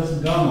beta plus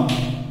gamma.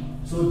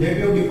 So that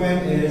we have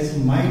defined as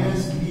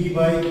minus b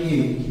by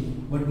a.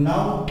 But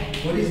now,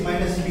 what is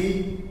minus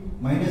b?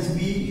 Minus b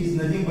is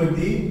nothing but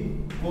the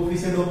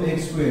coefficient of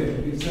x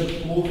squared. It's a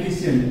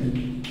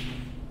coefficient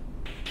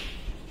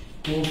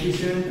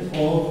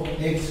of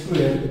x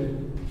squared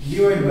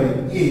divided by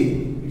a.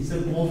 It's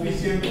a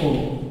coefficient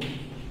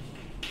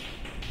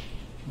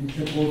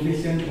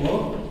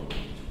of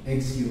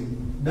x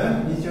cube.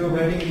 Done. Instead of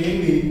writing a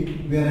and b,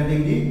 we are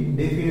writing the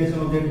definition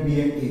of that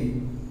b and a.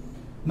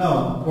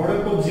 Now,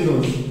 product of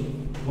zeros.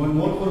 One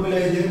more formula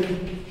is there.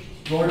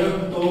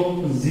 Product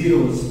of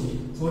zeros.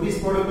 So what is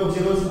product of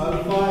zeros?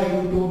 Alpha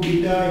into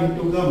beta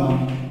into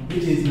gamma,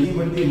 which is nothing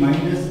but the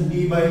minus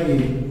b by a.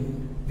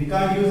 We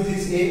can't use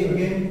this a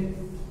again.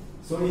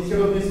 So instead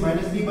of this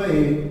minus b by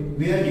a,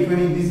 we are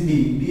defining this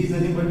d. D is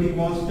nothing but the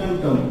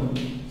constant term.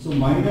 So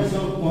minus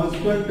of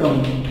constant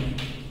term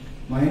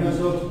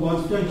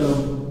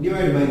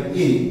divided by a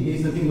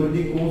is nothing but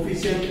the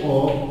coefficient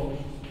of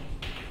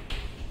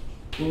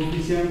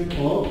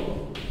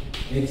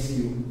x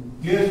cube.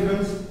 Clear,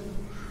 students?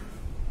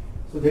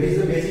 So that is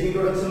the basic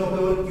introduction of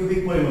our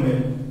cubic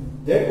polynomial.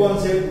 That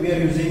concept we are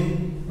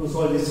using to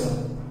solve this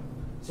sum.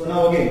 So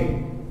now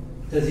again,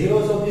 the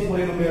zeros of this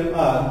polynomial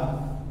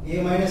are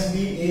a minus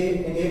b,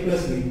 a and a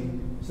plus b.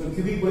 So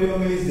cubic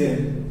polynomial is there.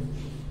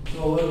 So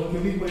our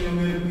cubic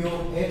polynomial p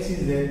of x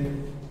is there.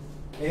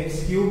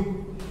 X cube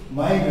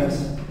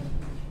minus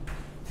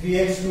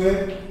 3x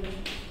square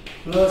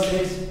plus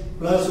x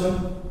plus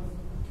 1.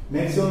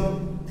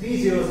 Maximum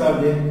 3 zeros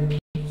are there.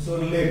 So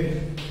let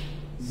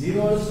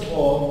zeros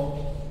of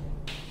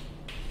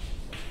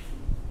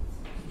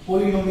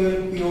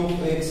polynomial p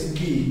of x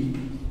be,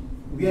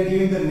 we are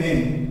giving the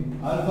name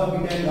alpha,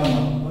 beta and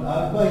gamma. But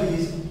alpha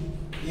is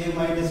a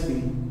minus b.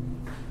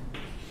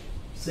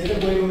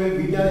 Second polynomial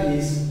beta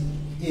is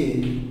a,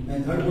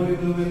 and third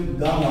polynomial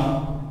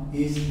gamma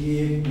is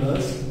a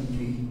plus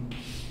b.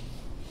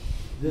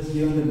 Just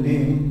given the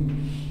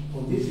name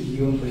of this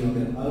given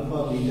polynomial alpha,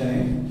 beta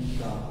and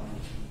gamma.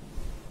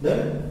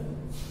 Done.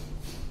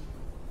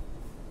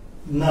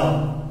 Now,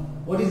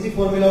 what is the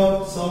formula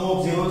of sum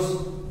of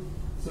zeros?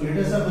 So let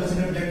us now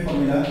consider that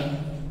formula.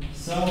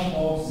 Sum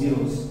of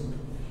zeros,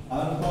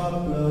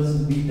 alpha plus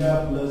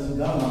beta plus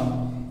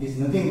gamma, is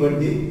nothing but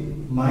the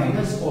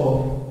minus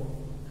of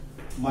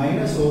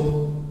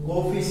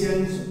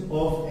coefficients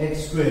of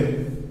x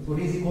squared. So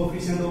what is the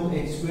coefficient of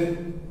x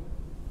squared?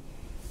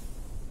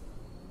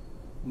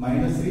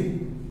 Minus 3.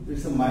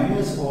 It's a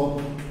minus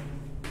of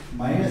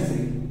minus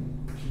 3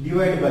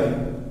 divided by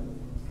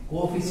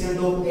coefficient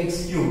of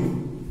x cube.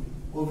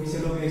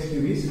 Coefficient of x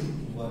cube is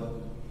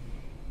 1.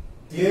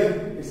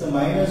 Here it's a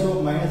minus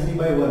of minus 3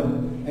 by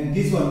 1, and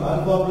this one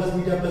alpha plus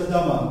beta plus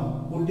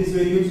gamma, put these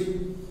values.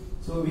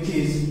 So which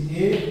is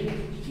a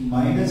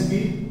minus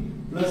b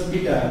plus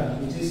beta,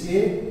 which is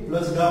a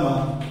plus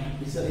gamma,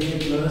 it's a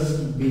plus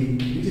b,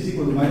 which is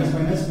equal to minus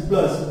minus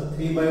plus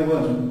 3 by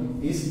 1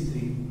 is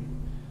 3.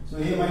 So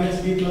a minus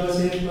b plus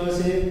a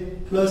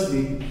plus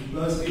b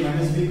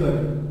minus b cut.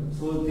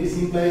 So this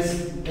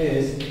implies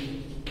as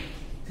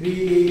 3a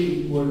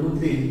equal to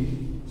 3.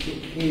 So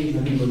a is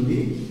nothing but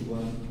the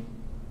 1.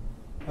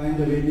 Find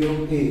the value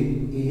of a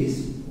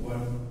is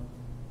 1.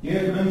 Here,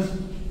 students,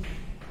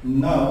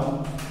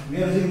 now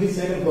we are using this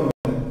second formula.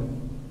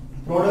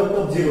 Product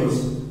of zeros,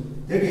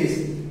 that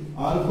is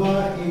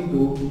alpha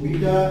into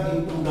beta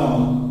into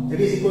gamma, that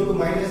is equal to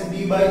minus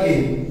b by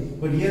a.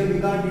 but here we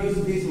can't use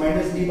this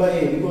minus d by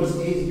a because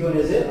a is given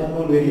as a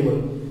unknown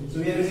variable. So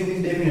we are using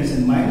this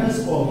definition, minus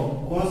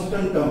of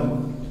constant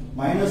term,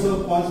 minus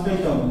of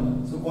constant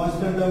term. So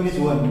constant term is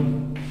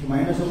 1. So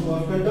minus of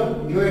constant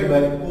term divided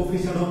by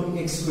coefficient of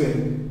x square,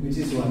 which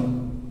is 1.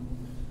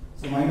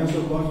 So minus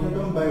of constant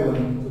term by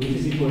 1, so which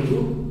is equal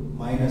to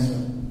minus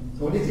 1.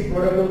 So what is the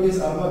product of this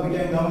alpha,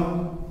 beta and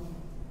gamma?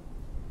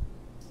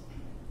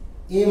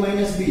 A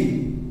minus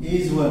b, a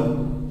is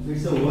 1, so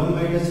it's a 1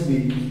 minus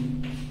b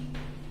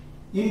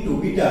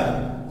into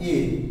beta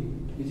a,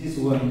 which is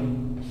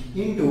 1,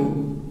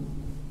 into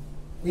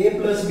a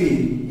plus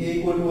b, a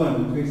equal to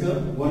 1, so it's a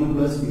 1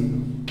 plus b,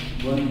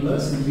 1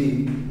 plus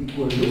b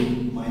equal to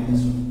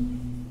minus 1.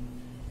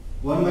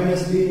 1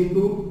 minus b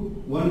into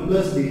 1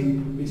 plus b,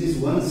 which is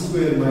 1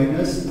 square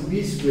minus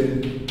b square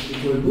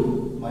equal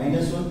to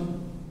minus 1.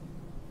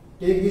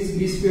 Take this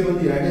b square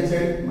on the right hand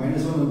side,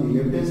 minus 1 on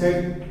the left hand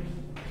side.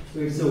 So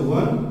it's a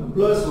 1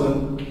 plus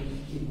 1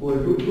 equal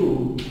to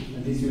 2,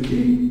 and this will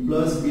be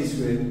plus b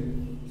square.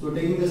 So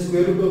taking the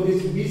square root of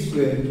this b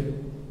square,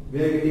 we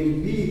are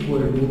getting b equal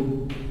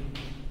to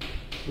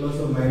plus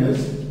or minus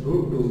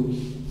root 2.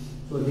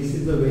 So this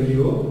is the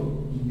value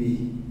of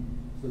b.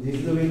 So this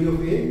is the value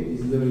of a, this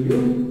is the value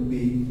of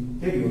b.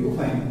 That you have to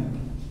find.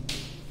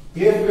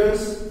 Here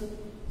friends,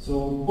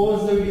 so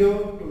pause the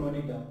video to note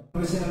it down.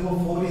 Question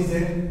number 4 is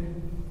that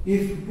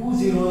if two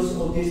zeros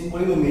of this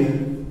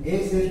polynomial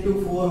x raised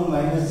to 4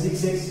 minus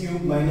 6x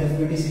cubed minus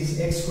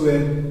 26x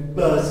squared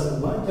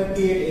plus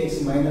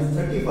 138x minus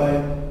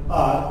 35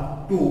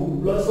 are 2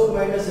 plus or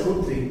minus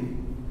root 3.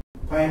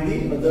 Find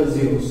the other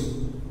zeros.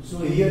 So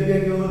here we are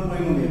given a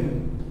polynomial.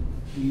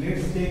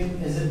 Let's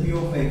take as a p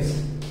of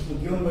x. So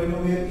given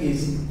polynomial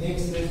is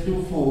x raised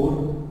to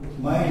 4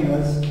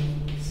 minus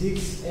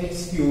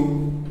 6x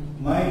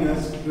cubed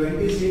minus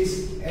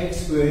 26x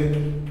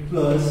squared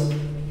plus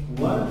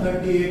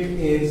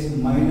 138x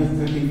minus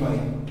 35.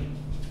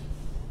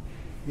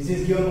 This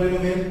is given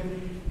polynomial.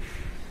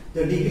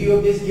 The degree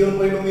of this given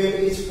polynomial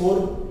is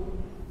 4.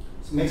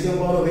 So maximum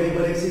power of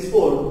variable x is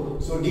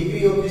 4. So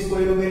degree of this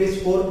polynomial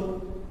is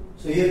 4.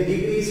 So here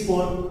degree is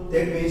 4.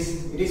 That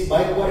means it is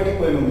biquadratic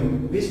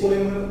polynomial. Which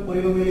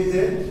polynomial is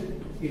there?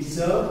 It's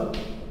a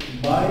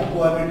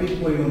biquadratic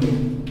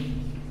polynomial.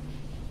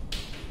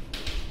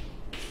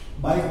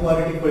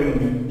 Biquadratic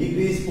polynomial.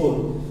 Degree is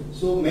 4.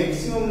 So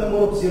maximum number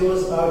of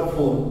zeros are 4.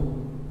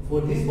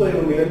 For this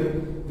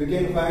polynomial, we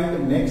can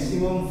find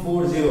maximum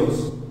 4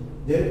 zeros.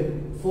 There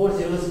 4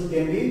 zeros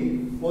can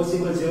be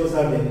possible zeros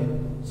are there.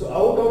 So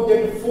out of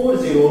that 4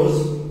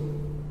 zeros,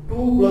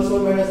 2 plus or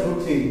minus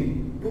root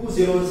 3, 2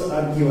 zeros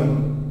are given,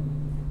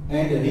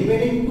 and the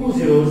remaining 2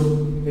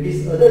 zeros, that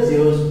is other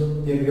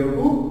zeros, then we have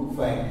to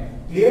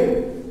find.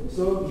 Clear?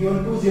 So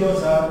given 2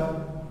 zeros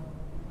are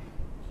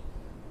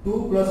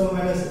 2 plus or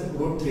minus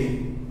root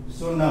 3.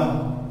 So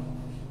now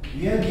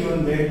we are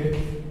given that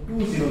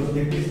 2 zeros,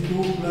 that is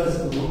 2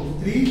 plus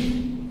root 3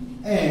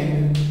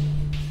 and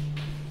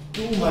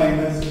 2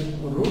 minus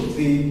root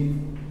 3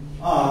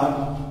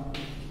 are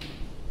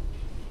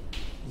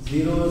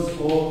zeros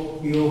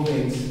of p of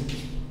x.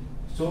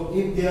 So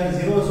if they are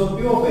zeros of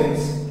p of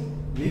x,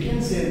 we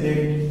can say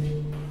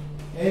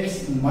that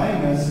x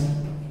minus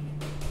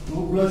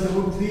 2 plus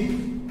root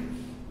 3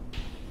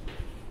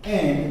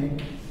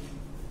 and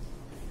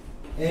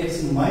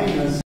x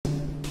minus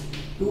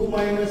 2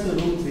 minus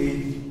root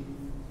 3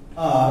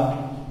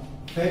 are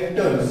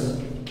factors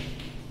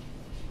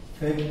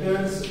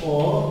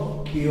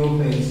of p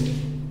of x.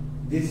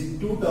 These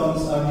two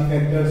terms are the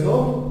factors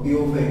of p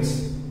of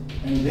x,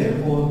 and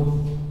therefore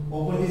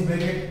open this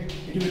bracket,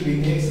 it will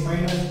be x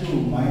minus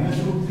 2 minus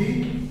root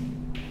 3,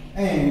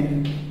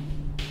 and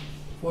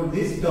for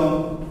this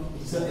term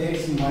it's a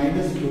x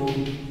minus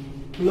 2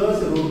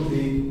 plus root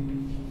 3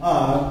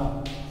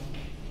 are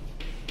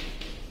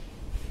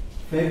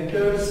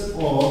factors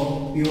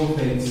of p of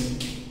x.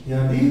 They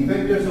are the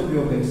factors of p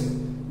of x.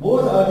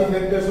 Both are the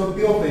factors of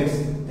p of x.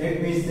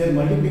 That means their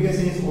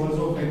multiplication is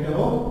also a factor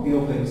of p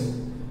of x.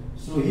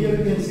 So here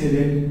we can say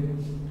that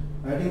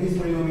writing this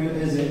polynomial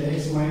as a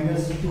x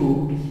minus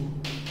 2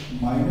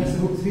 minus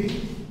root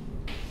 3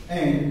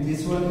 and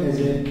this one as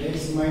a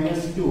x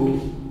minus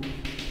 2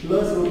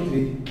 plus root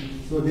 3.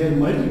 So their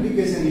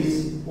multiplication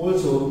is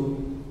also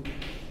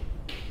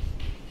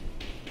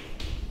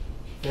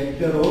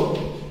factor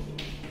of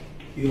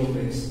p of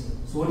x.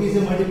 So what is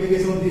the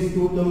multiplication of these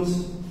two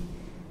terms?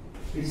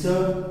 It's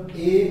a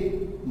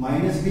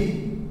minus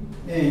b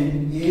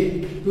and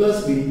a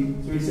plus b.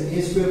 So it's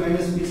a square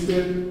minus b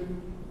square.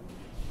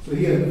 So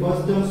here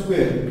first term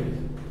square,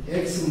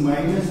 x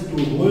minus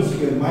 2 whole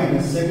square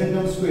minus second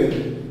term square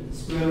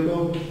root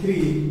of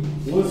 3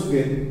 whole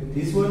square.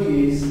 This one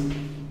is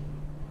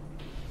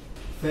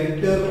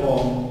factor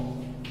of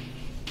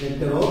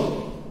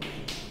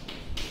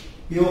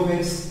p of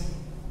x.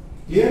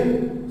 Clear?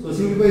 So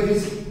simplify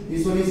this.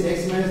 This one is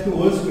x minus 2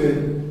 whole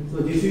square. So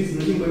this is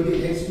nothing but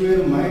the x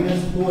square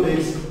minus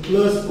 4x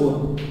plus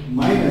 4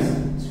 minus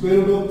square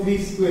root of 3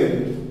 square,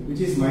 which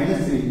is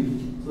minus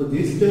 3. So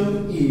this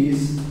term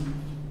is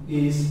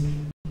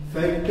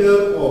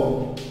factor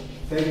of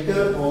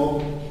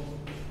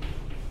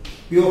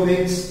p of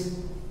x.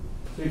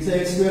 So it's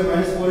x square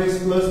minus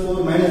 4x plus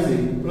 4 minus 3.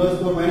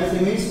 Plus 4 minus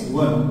 3 means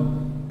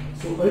 1.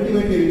 So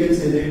ultimately we can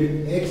say that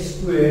x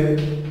square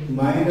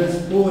minus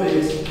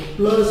 4x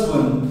plus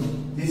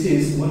 1, this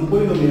is one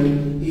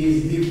polynomial,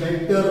 is the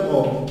factor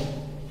of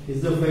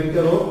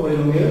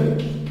polynomial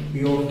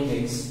p of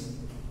x.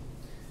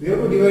 We have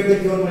to divide the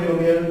given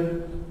polynomial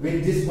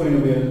with this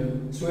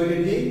polynomial. So it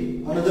is the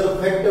another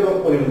factor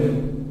of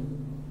polynomial.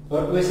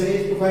 Our question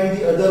is to find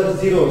the other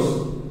zeros.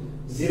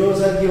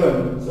 Zeros are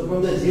given. So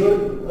from the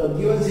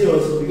given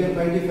zeros we can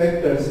find the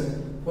factors.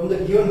 From the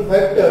given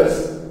factors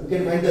we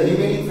can find the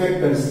remaining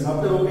factors.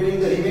 After obtaining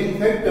the remaining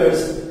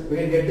factors we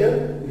can get the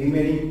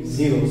remaining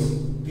zeros.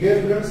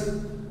 Clear, friends?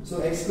 So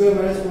x square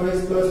minus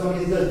 4x plus 1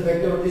 is the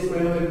factor of this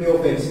polynomial p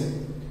of x,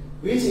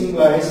 which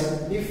implies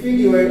if we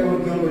divide our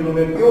given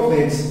polynomial p of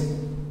x,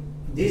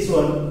 this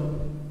one,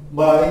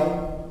 by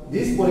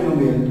this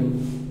polynomial,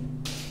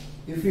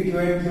 if we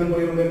divide given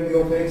polynomial p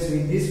of x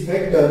with this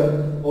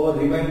factor, our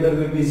remainder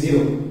will be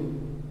 0.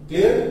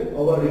 Clear?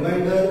 Our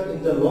remainder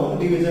in the long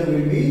division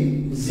will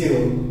be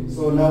 0.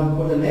 So now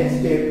for the next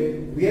step,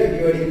 we are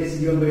dividing this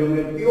given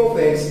polynomial p of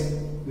x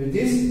with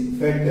this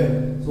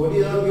factor. So what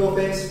is our p of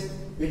x?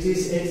 Which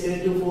is x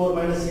raised to 4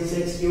 minus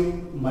 6x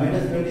cube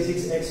minus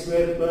 26x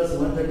square plus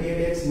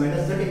 138x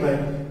minus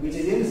 35, which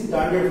is in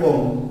standard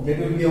form. That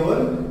will be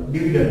our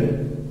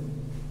dividend.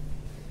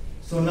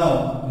 So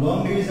now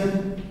long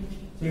division,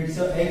 so it's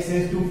a x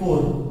raised to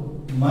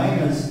 4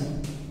 minus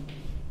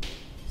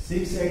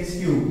 6x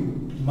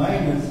cube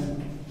minus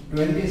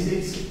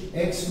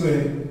 26x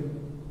square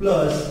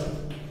plus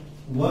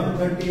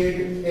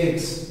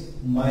 138x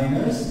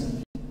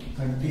minus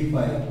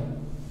 35.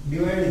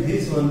 Divide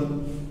this one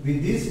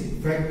with this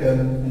factor,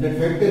 and that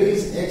factor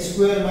is x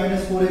square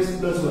minus 4x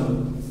plus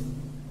 1,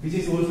 which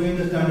is also in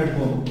the standard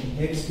form,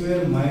 x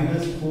square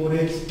minus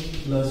 4x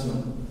plus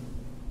 1.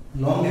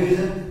 Long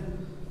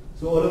division.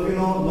 So all of you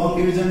know long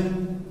division.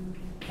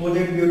 For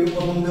that we have to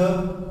perform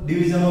the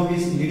division of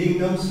its leading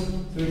terms.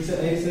 So it's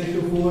a x raised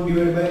to 4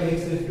 divided by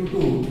x raised to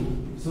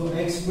 2. So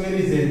x square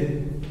is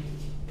there.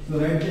 So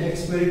write the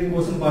x square in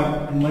quotient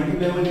part and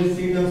multiply all these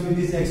three terms with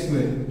this x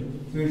square.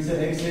 So it's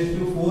a x raised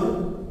to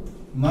 4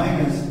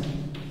 minus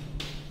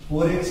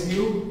 4x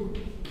cube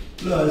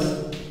plus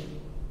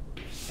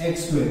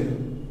x square.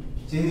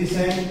 Change this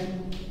sign.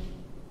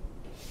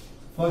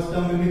 First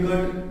term will be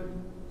cut.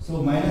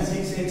 So minus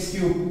 6x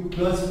cube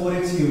plus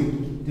 4x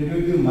cube. That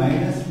will be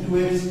minus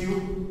 2x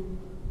cube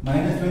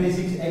minus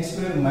 26x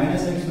square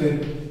minus x square.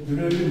 That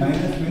will be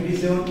minus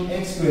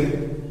 27x square.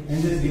 And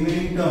these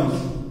remaining terms,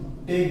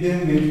 take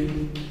them with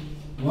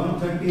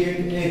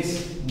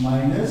 138x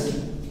minus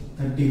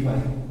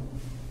 35.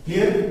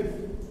 Clear?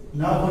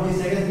 Now for the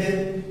second step,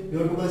 you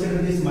have to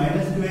consider this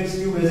minus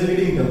 2x cube as a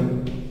leading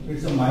term.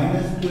 It's a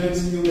minus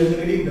 2x cube as a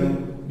leading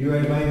term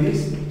divided by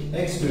this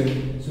x square.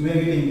 So we are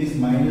getting this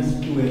minus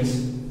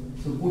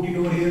 2x. So put it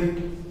over here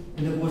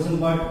in the quotient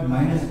part,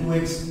 minus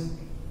 2x,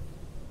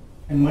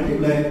 and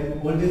multiply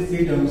all these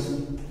three terms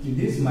with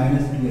this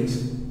minus 2x.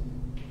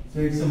 So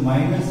it's a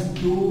minus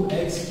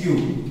 2x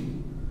cube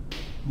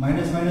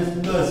minus minus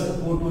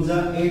plus 4 to the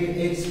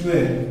 8x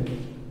square,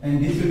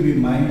 and this will be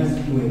minus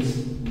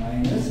 2x.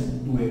 Minus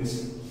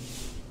 2x.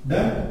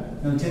 Done.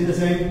 Now change the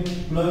sign.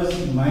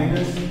 Plus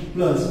minus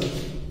plus.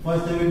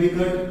 First time will be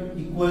cut.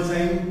 Equal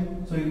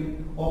sign. Sorry,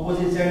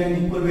 opposite side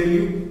and equal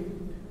value.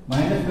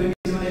 Minus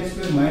 27x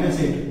square minus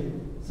 8.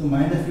 So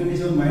minus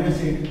 27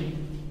 minus 8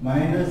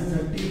 minus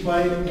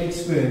 35x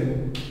square.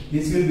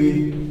 This will be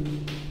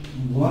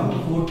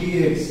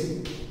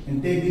 140x,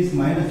 and take this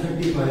minus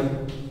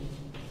 35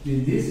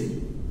 with this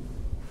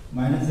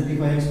minus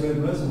 35x square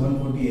plus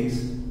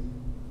 140x.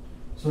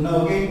 So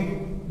now again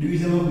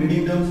division of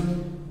leading terms.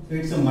 So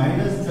it's a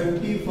minus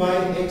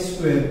 35x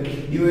square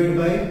divided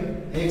by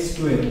x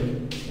square.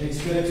 X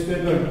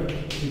square cut.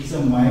 It's a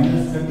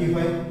minus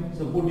 35.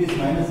 So put this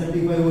minus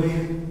 35 over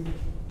here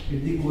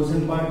with the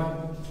quotient part.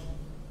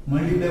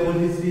 Multiply all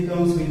these three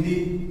terms with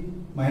the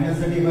minus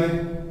 35.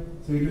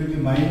 So it will be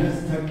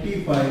minus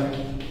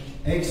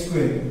 35x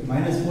square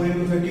minus 4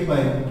 into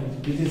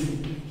 35, which is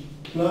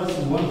plus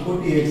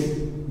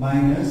 140x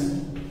minus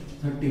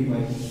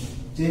 35.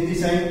 Change the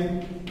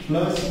sign.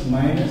 Plus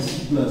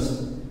minus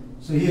plus.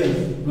 So here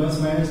plus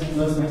minus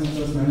plus minus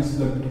plus minus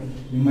cut.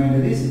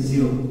 Remainder is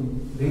 0.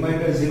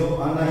 Remainder 0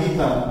 आना ही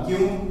था.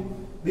 क्यों?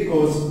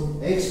 Because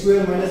x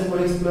square minus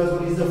 4x plus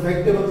 1 is the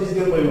factor of this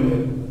given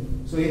polynomial.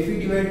 So if we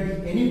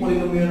divide any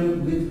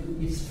polynomial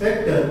with its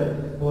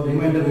factor, our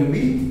remainder will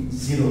be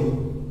 0.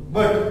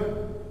 But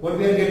what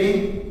we are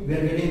getting? We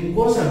are getting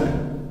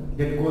quotient.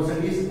 That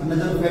quotient is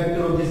another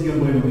factor of this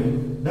given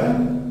polynomial.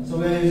 Done? So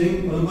we are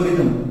using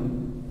algorithm.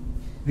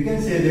 We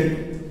can say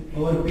that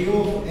our p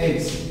of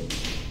x,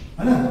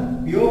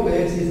 p of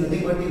x is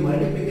nothing but the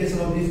multiplication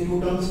of these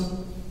two terms,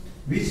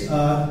 which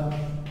are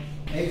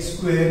x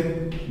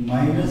square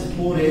minus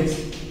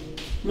 4x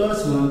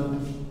plus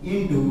 1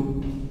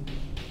 into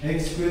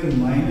x square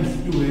minus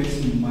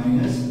 2x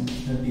minus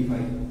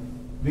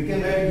 35. we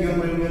can write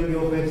given polynomial p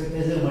of x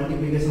as a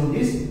multiplication of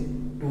these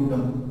two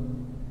terms.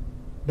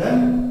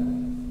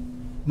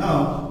 Done?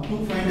 Now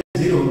to find a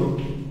 0,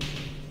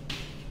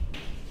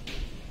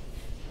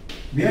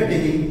 we are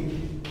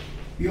taking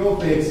p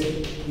of x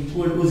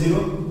equal to 0.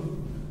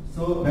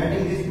 So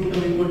writing this two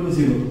term equal to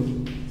 0.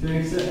 So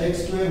it's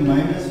x square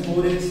minus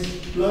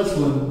 4x plus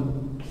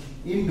 1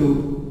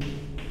 into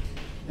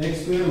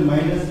x square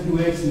minus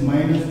 2x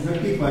minus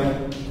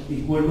 35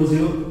 equal to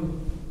 0.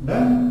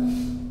 Done?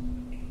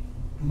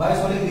 By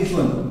solving this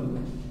one,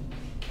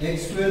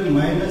 x square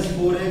minus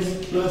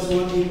 4x plus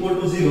 1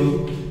 equal to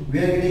 0, we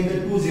are getting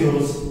the two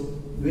zeros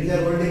which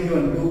are already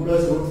given, 2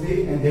 plus root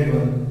 3 and that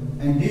one.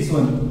 And this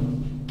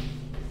one,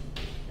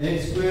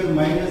 x square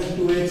minus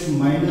 2x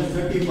minus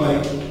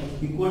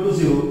 35 equal to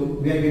 0,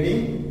 we are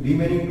getting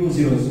remaining two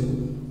zeros.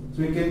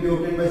 So it can be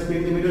obtained by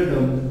splitting the middle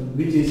term,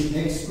 which is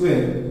x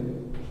square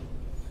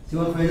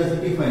 7 5 is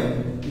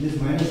 35, which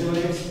is minus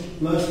 7x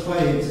plus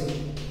 5x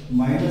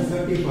minus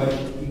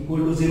 35 equal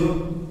to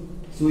 0.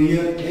 So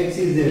here x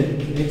is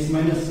there, x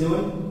minus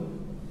 7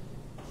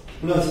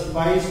 plus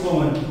 5 is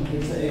common,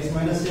 it's x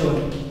minus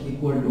 7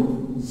 equal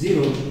to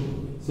 0.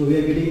 So we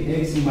are getting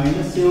x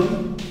minus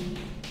 7,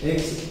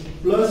 x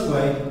plus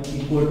 5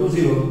 equal to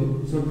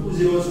 0. So two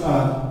zeros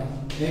are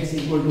x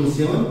equal to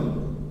 7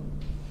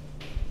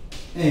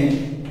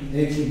 and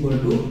x equal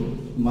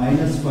to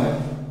minus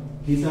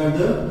 5. These are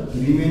the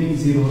remaining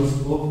zeros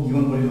of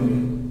given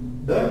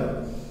polynomial. Done?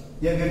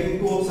 We are getting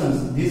two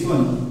options. This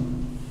one,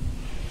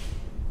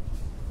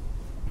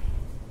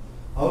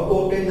 how to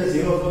obtain the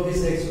zeros of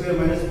this x square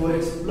minus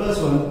 4x plus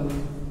 1,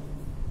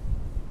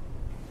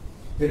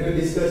 that we will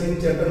discuss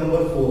in chapter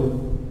number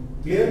 4.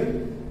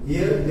 Clear?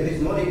 Here there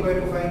is no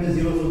required to find the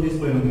zeros of this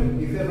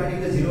polynomial. If you are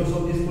finding the zeros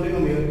of this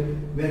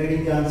polynomial, we are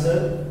getting the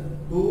answer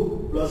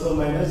 2 plus or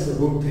minus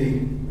root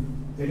 3.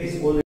 That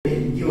is already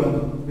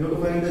given. We have to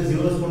find the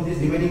zeros from this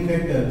remaining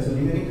factor. So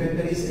remaining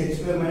factor is x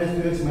square minus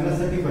 2x minus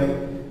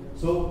 35.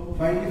 So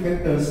find the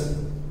factors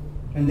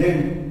and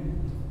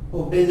then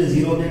obtain the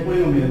zero of that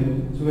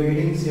polynomial. So we are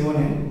getting 7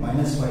 and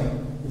minus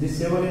 5. This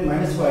 7 and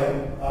minus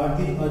 5 are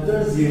the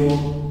other zero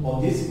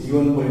of this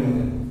given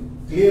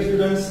polynomial. Clear,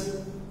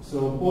 students?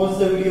 So pause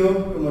the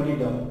video to note it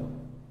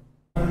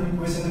down.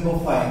 Question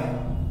number 5.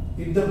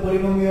 If the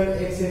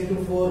polynomial x raised to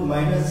 4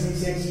 minus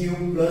 6x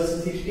cube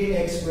plus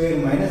 16x square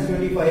minus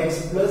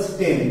 25x plus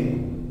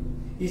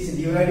 10 is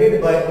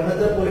divided by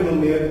another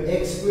polynomial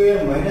x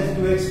square minus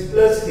 2x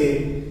plus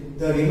k,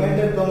 the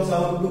remainder comes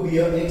out to be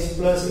a x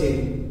plus a.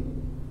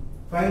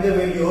 Find the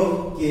value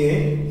of k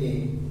and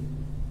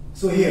a.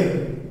 So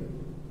here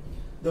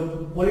the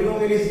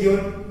polynomial is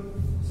given.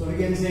 So we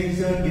can say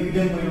it's a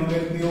dividend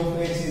polynomial, p of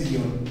x is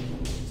given.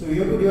 So we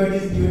have to divide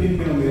this dividend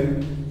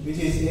polynomial, which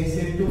is x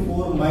raised to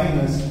 4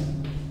 minus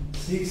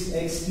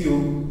 6x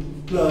cube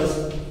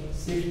plus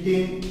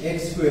 16x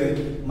square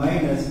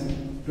minus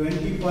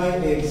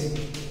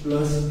 25x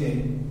plus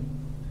 10.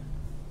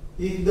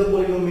 If the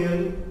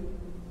polynomial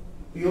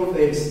p of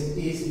x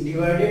is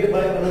divided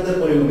by another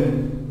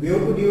polynomial, we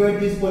have to divide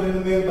this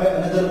polynomial by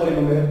another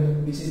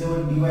polynomial, which is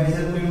our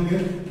divisor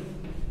polynomial.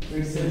 So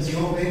it's a g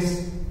of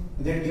x.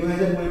 That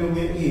divisor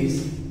polynomial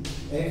is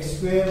x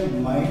square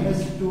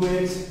minus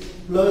 2x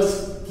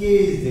plus k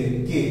is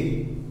there,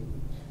 k.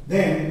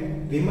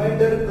 Then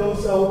remainder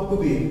comes out to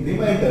be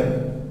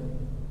remainder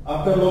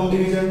after long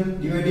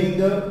division, dividing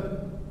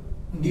the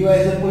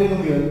divisor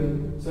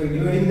polynomial. So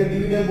dividing the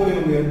dividend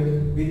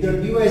polynomial with the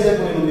divisor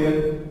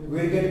polynomial,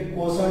 we will get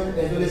quotient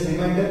as well as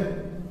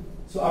remainder.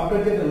 So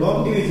after that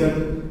long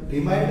division,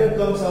 remainder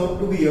comes out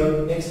to be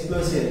a x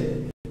plus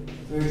a.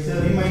 So it's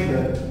a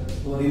remainder.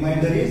 So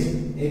remainder is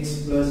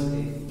x plus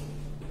a.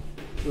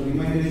 So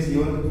remainder is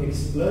given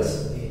x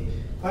plus a.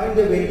 Find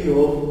the value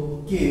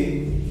of k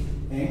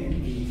and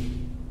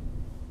e.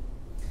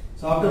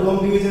 So after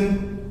long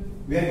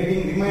division, we are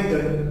getting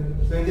remainder.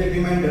 So in that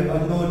remainder,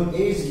 unknown a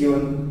is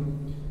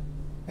given,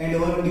 and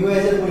our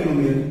divisor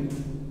polynomial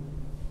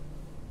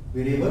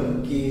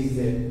variable k is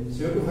there. So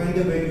you have to find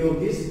the value of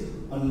this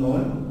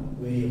unknown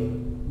variable.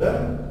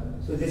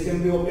 Done. So this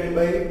can be obtained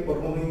by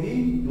performing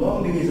the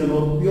long division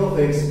of p of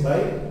x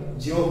by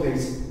g of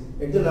x.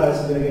 At the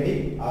last, we are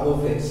getting r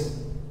of x.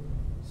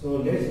 So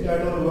let's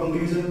start our long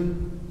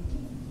division.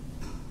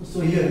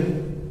 So here,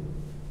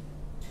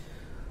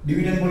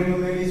 dividend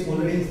polynomial is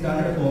already in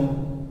standard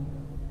form.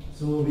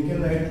 So we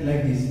can write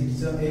like this.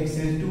 It's a x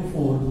raised to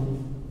 4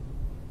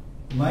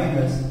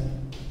 minus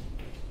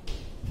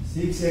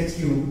 6x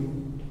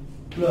cube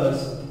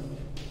plus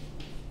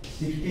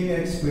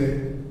 16x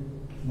square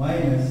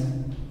minus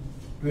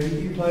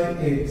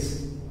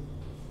 25x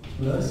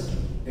plus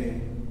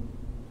 10.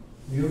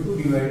 We have to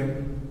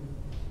divide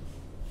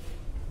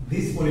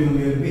this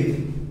polynomial with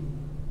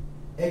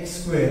x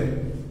square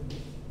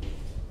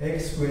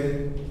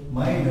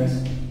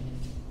minus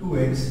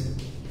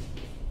 2x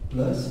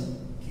plus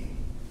k.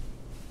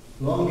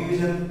 Long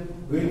division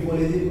will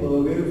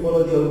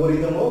follow the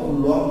algorithm of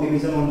long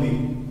division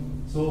only.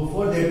 So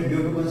for that we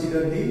have to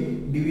consider the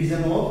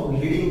division of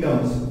leading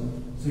terms.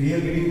 So here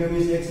leading term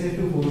is x raised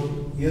to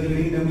 4, here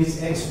leading term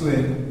is x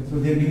square, so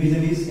their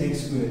division is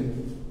x square.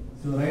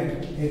 So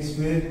write x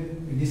square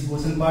in this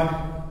portion part.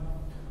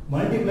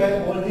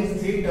 Multiply all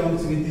these three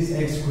terms with this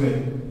x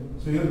square.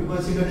 So you have to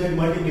consider that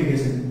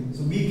multiplication.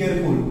 So be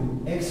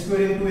careful. X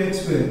square into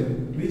x square,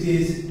 which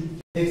is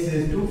x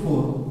raised to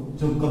 4.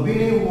 जो कभी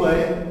नहीं हुआ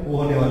है वो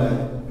होने वाला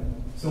है.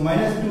 So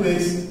minus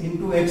 2x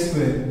into x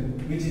square,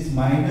 which is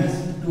minus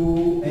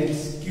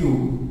 2x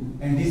cube,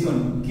 and this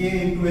one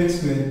k into x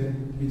square,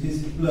 which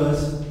is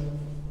plus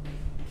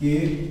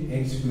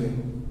kx square.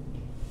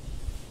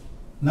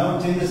 Now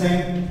change the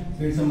sign,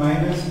 so it's a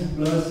minus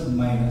plus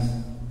minus.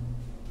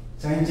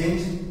 Sign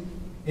change.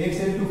 X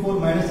raised to 4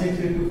 minus x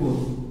raised to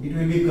 4. It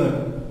will be cut.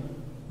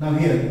 Now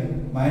here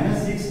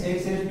minus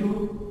 6x raised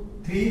to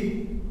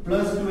 3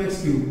 plus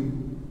 2x cube.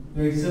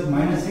 So it's a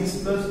minus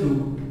 6 plus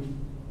 2.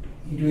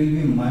 It will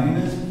be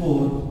minus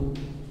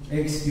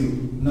 4x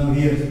cube. Now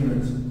here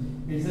students,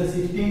 it's a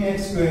 16x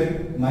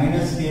square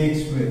minus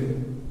kx square.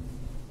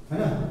 है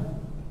ना?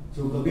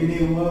 So कभी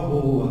नहीं हुआ वो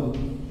हुआ.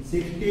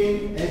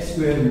 16x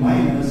square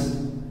minus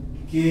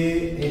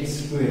kx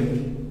square.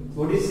 So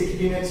what is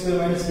 16x square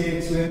minus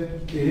kx square?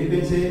 The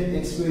Dipen say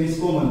x square is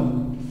common.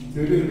 So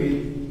it will be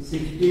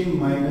 16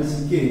 minus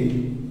k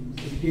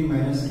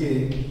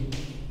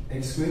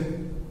x square.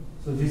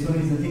 So this one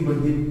is nothing but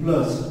the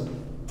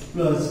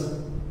plus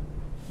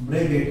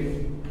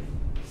bracket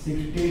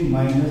 16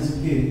 minus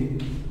k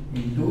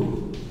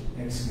into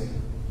x square.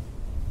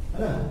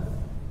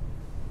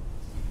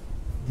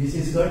 This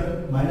is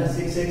cut. Minus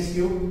 6x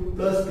cube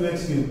plus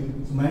 2x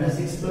cube. So minus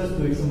 6 plus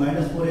 2, it's a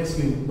minus 4x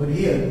cube. But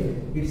here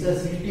it's a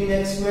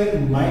 16x square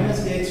minus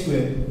kx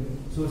square.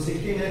 So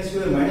 16x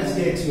square minus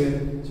kx square.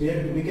 So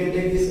here we can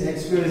take this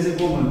x square as a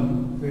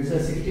common. So it's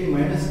a 16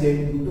 minus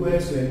k into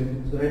x square.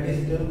 So write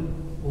this term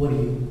over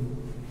here.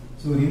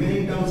 So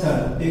remaining terms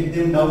are, take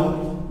them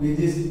down with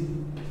this.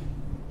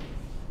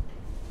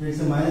 So it's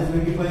a minus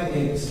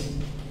 25x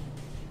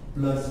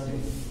plus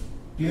 10.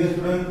 Clear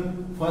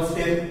student? First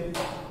step,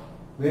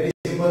 very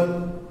simple.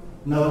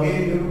 Now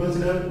again you have to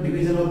consider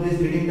division of this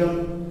leading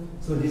term.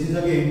 So this is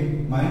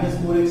again minus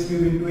 4x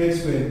cube into x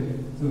square.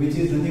 So which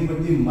is nothing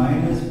but the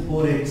minus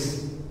 4x.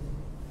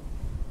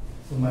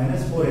 So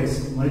minus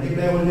 4x.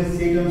 Multiply all these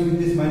three terms with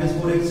this minus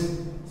 4x.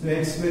 So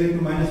x square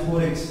into minus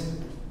 4x.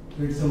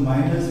 So it's a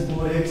minus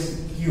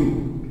 4x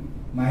cube.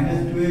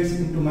 Minus 2x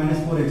into minus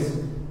 4x,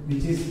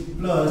 which is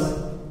plus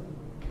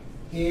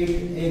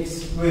 8x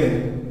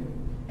square.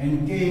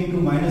 And k into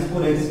minus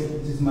 4x,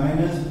 which is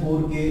minus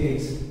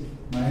 4kx.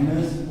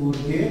 Minus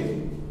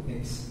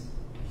 4kx.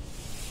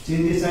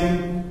 Change the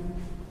sign.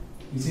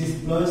 This is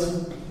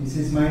plus, this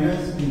is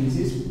minus, and this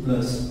is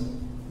plus.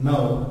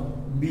 Now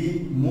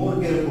be more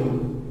careful.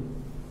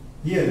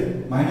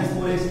 Here minus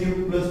 4x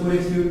cube plus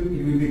 4x cube,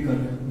 it will be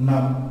cut.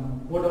 Now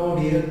what about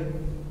here?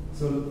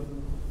 So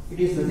it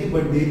is nothing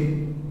but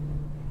the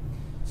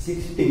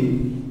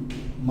 16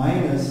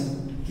 minus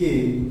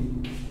k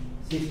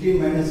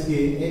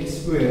x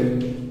square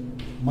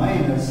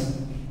minus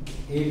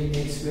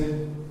 8x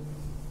square.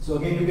 So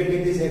again you can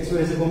take this x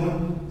square as a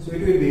common. So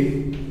it will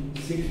be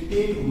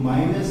 16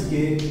 minus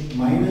k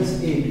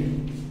minus 8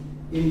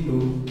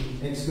 into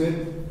x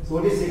square. So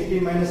what is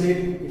 16 minus 8?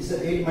 It's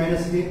a 8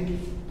 minus k.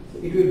 So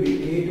it will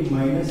be 8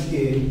 minus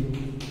k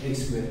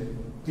x square.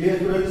 Clear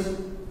students?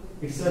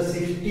 It's a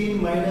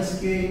 16 minus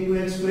k into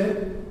x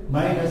square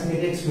minus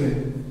 8x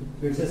square.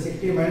 So it's a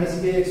 16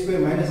 minus k x square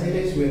minus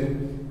 8x square.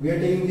 We are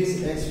taking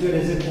this x square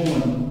as a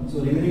common. So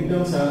remaining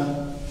terms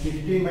are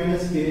 16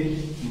 minus k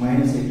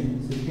minus 8.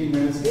 16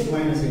 minus k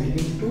minus 8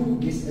 into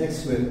this x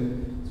square.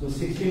 So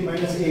 16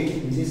 minus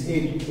 8, which is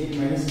 8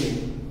 minus k.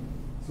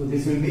 So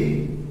this will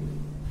be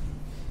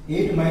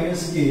 8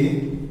 minus k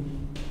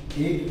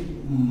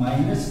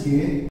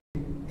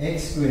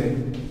x square.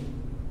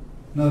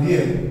 Now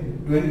here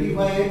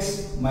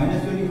 25x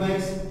minus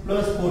 25x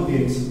plus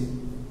 4kx.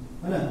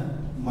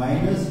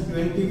 Minus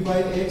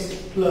 25x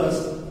plus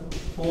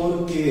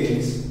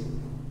 4kx.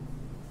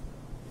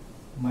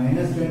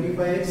 Minus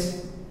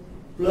 25x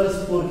plus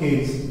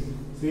 4kx.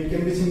 So it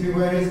can be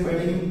simplified as by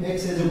taking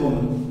x as a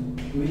common,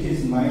 which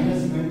is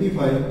minus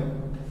 25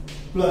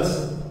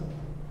 plus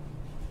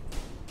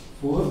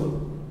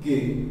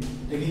 4k,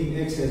 taking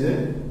x as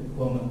a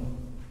common.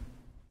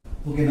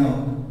 Okay,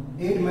 now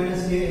 8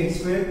 minus k x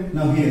square.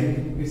 Now here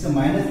it's a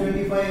minus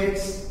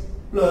 25x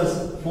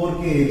plus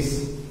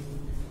 4kx.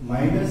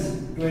 Minus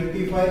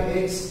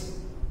 25x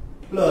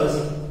plus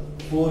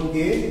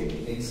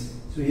 4kx.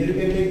 So here you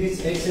can take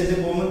this x as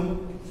a common.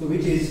 So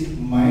which is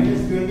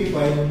minus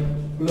 25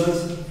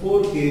 plus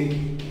 4k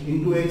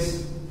into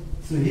x.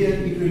 So here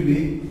it will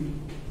be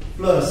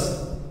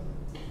plus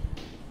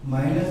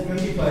minus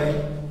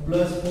 25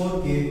 plus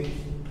 4k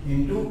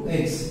into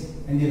x,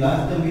 and the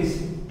last term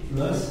is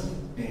plus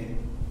 10.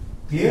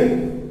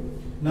 Clear?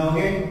 Now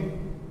again,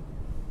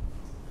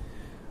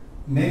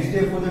 next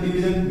step for the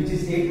division, which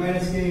is 8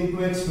 minus k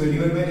into x square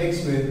divided by x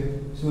square.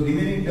 So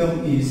remaining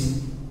term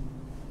is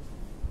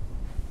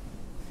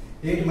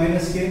 8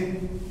 minus k.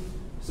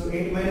 So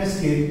 8 minus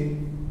k,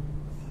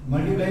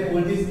 multiply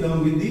all these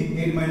term with the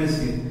 8 minus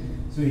k.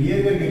 So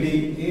here we are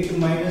getting 8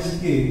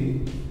 minus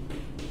k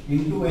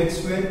into x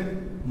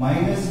square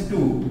minus 2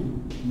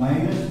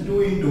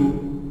 into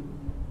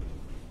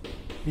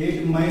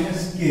 8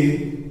 minus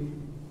k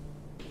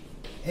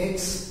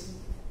x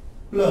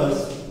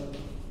plus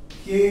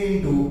k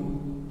into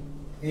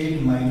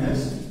 8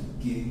 minus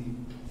k.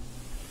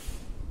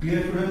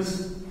 Clear,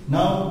 students?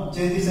 Now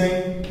change the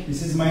sign.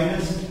 This is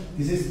minus,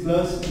 this is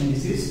plus, and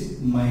this is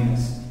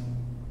minus.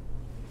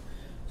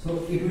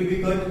 So it will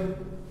be cut.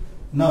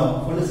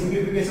 Now for the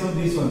simplification of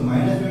this one,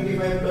 minus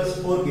 25 plus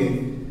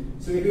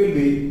 4k. So it will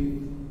be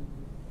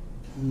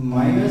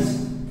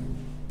minus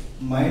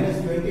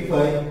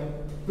 25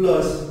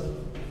 plus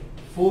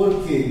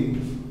 4k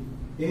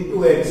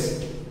into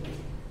x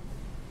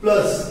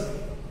plus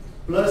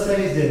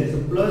sign is there. So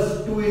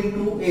plus 2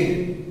 into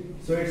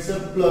 8. So it's a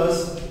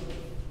plus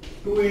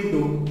 2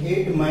 into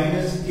 8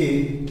 minus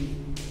k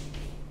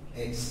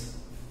x.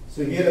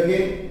 So here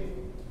again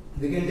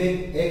we can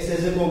take x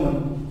as a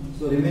common.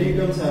 So remaining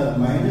terms are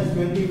minus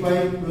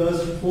 25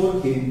 plus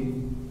 4k.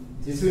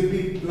 This will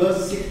be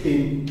plus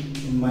 16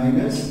 and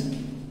minus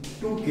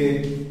 2k,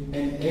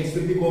 and x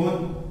will be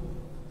common.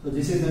 So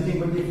this is nothing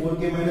but the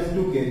 4k minus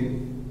 2k,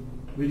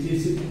 which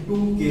is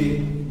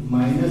 2k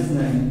minus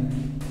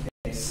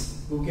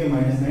 9x. 2k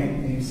minus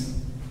 9x.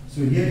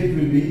 So here it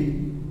will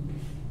be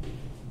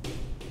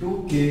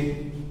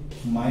 2k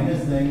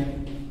minus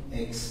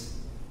 9x.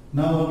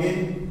 Now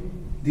again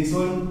this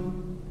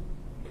one,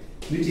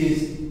 which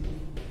is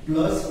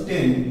plus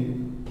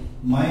 10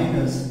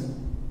 minus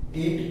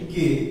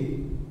 8k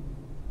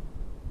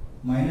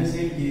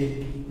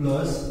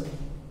plus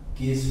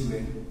k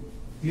square.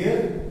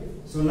 Clear?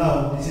 So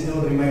now this is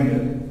our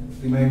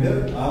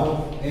remainder. R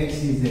of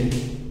x is there.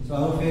 So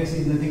R of x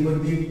is nothing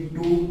but the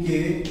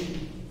 2k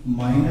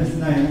minus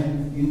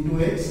 9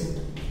 into x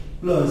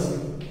plus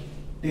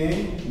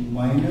 10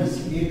 minus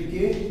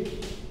 8k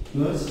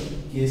plus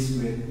k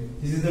square.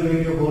 This is the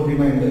value of our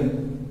remainder.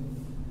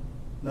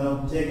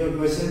 Now check your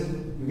question.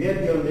 We are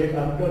given that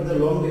after the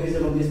long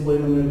division of this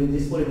polynomial with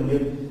this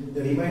polynomial,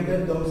 the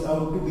remainder comes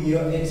out to be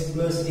a x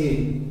plus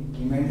a.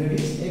 Remainder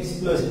is x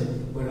plus a,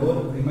 but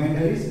our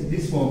remainder is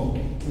this form.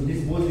 So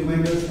these both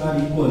remainders are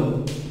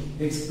equal,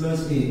 x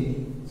plus a.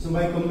 So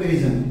by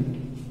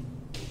comparison,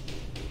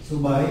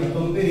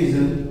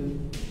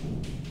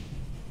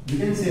 we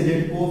can say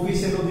that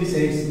coefficient of this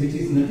x, which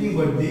is nothing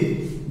but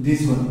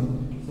this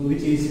one. So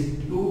which is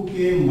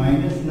 2k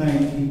minus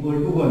 9 equal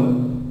to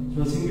 1.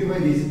 So simplify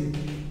this.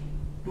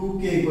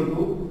 2k equal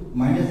to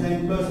minus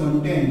 9 plus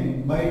 1,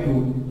 10 by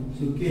 2.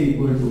 So k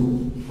equal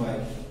to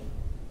 5.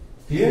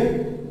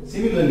 Here,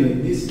 similarly,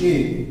 this a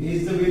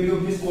is the value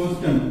of this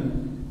constant.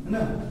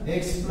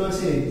 X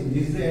plus a. So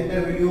this is the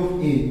entire value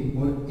of a.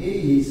 Or a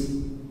is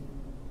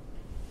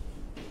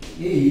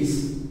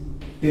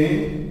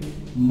 10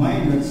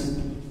 minus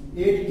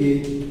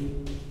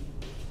 8k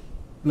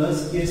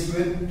plus k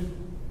square.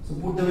 So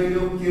put the value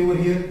of k over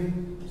here.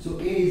 So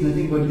a is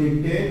nothing but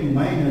the 10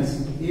 minus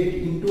 8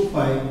 into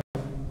 5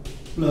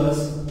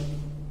 plus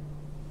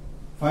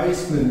 5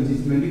 square, which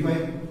is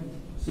 25.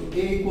 So a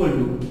equal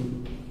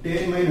to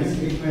 10 minus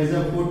 8 is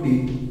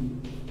 40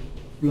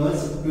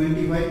 plus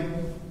 25.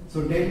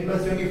 So 10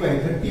 plus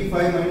 25,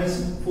 35 minus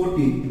 40.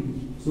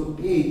 So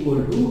a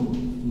equal to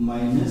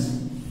minus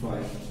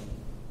 5.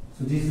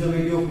 So this is the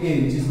value of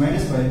a, which is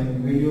minus 5. The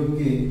value of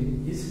k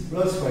is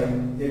plus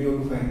 5. That you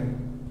have to find.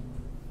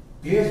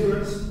 Clear,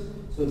 students?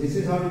 So this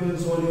is how you will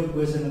solve your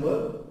question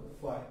number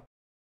 5.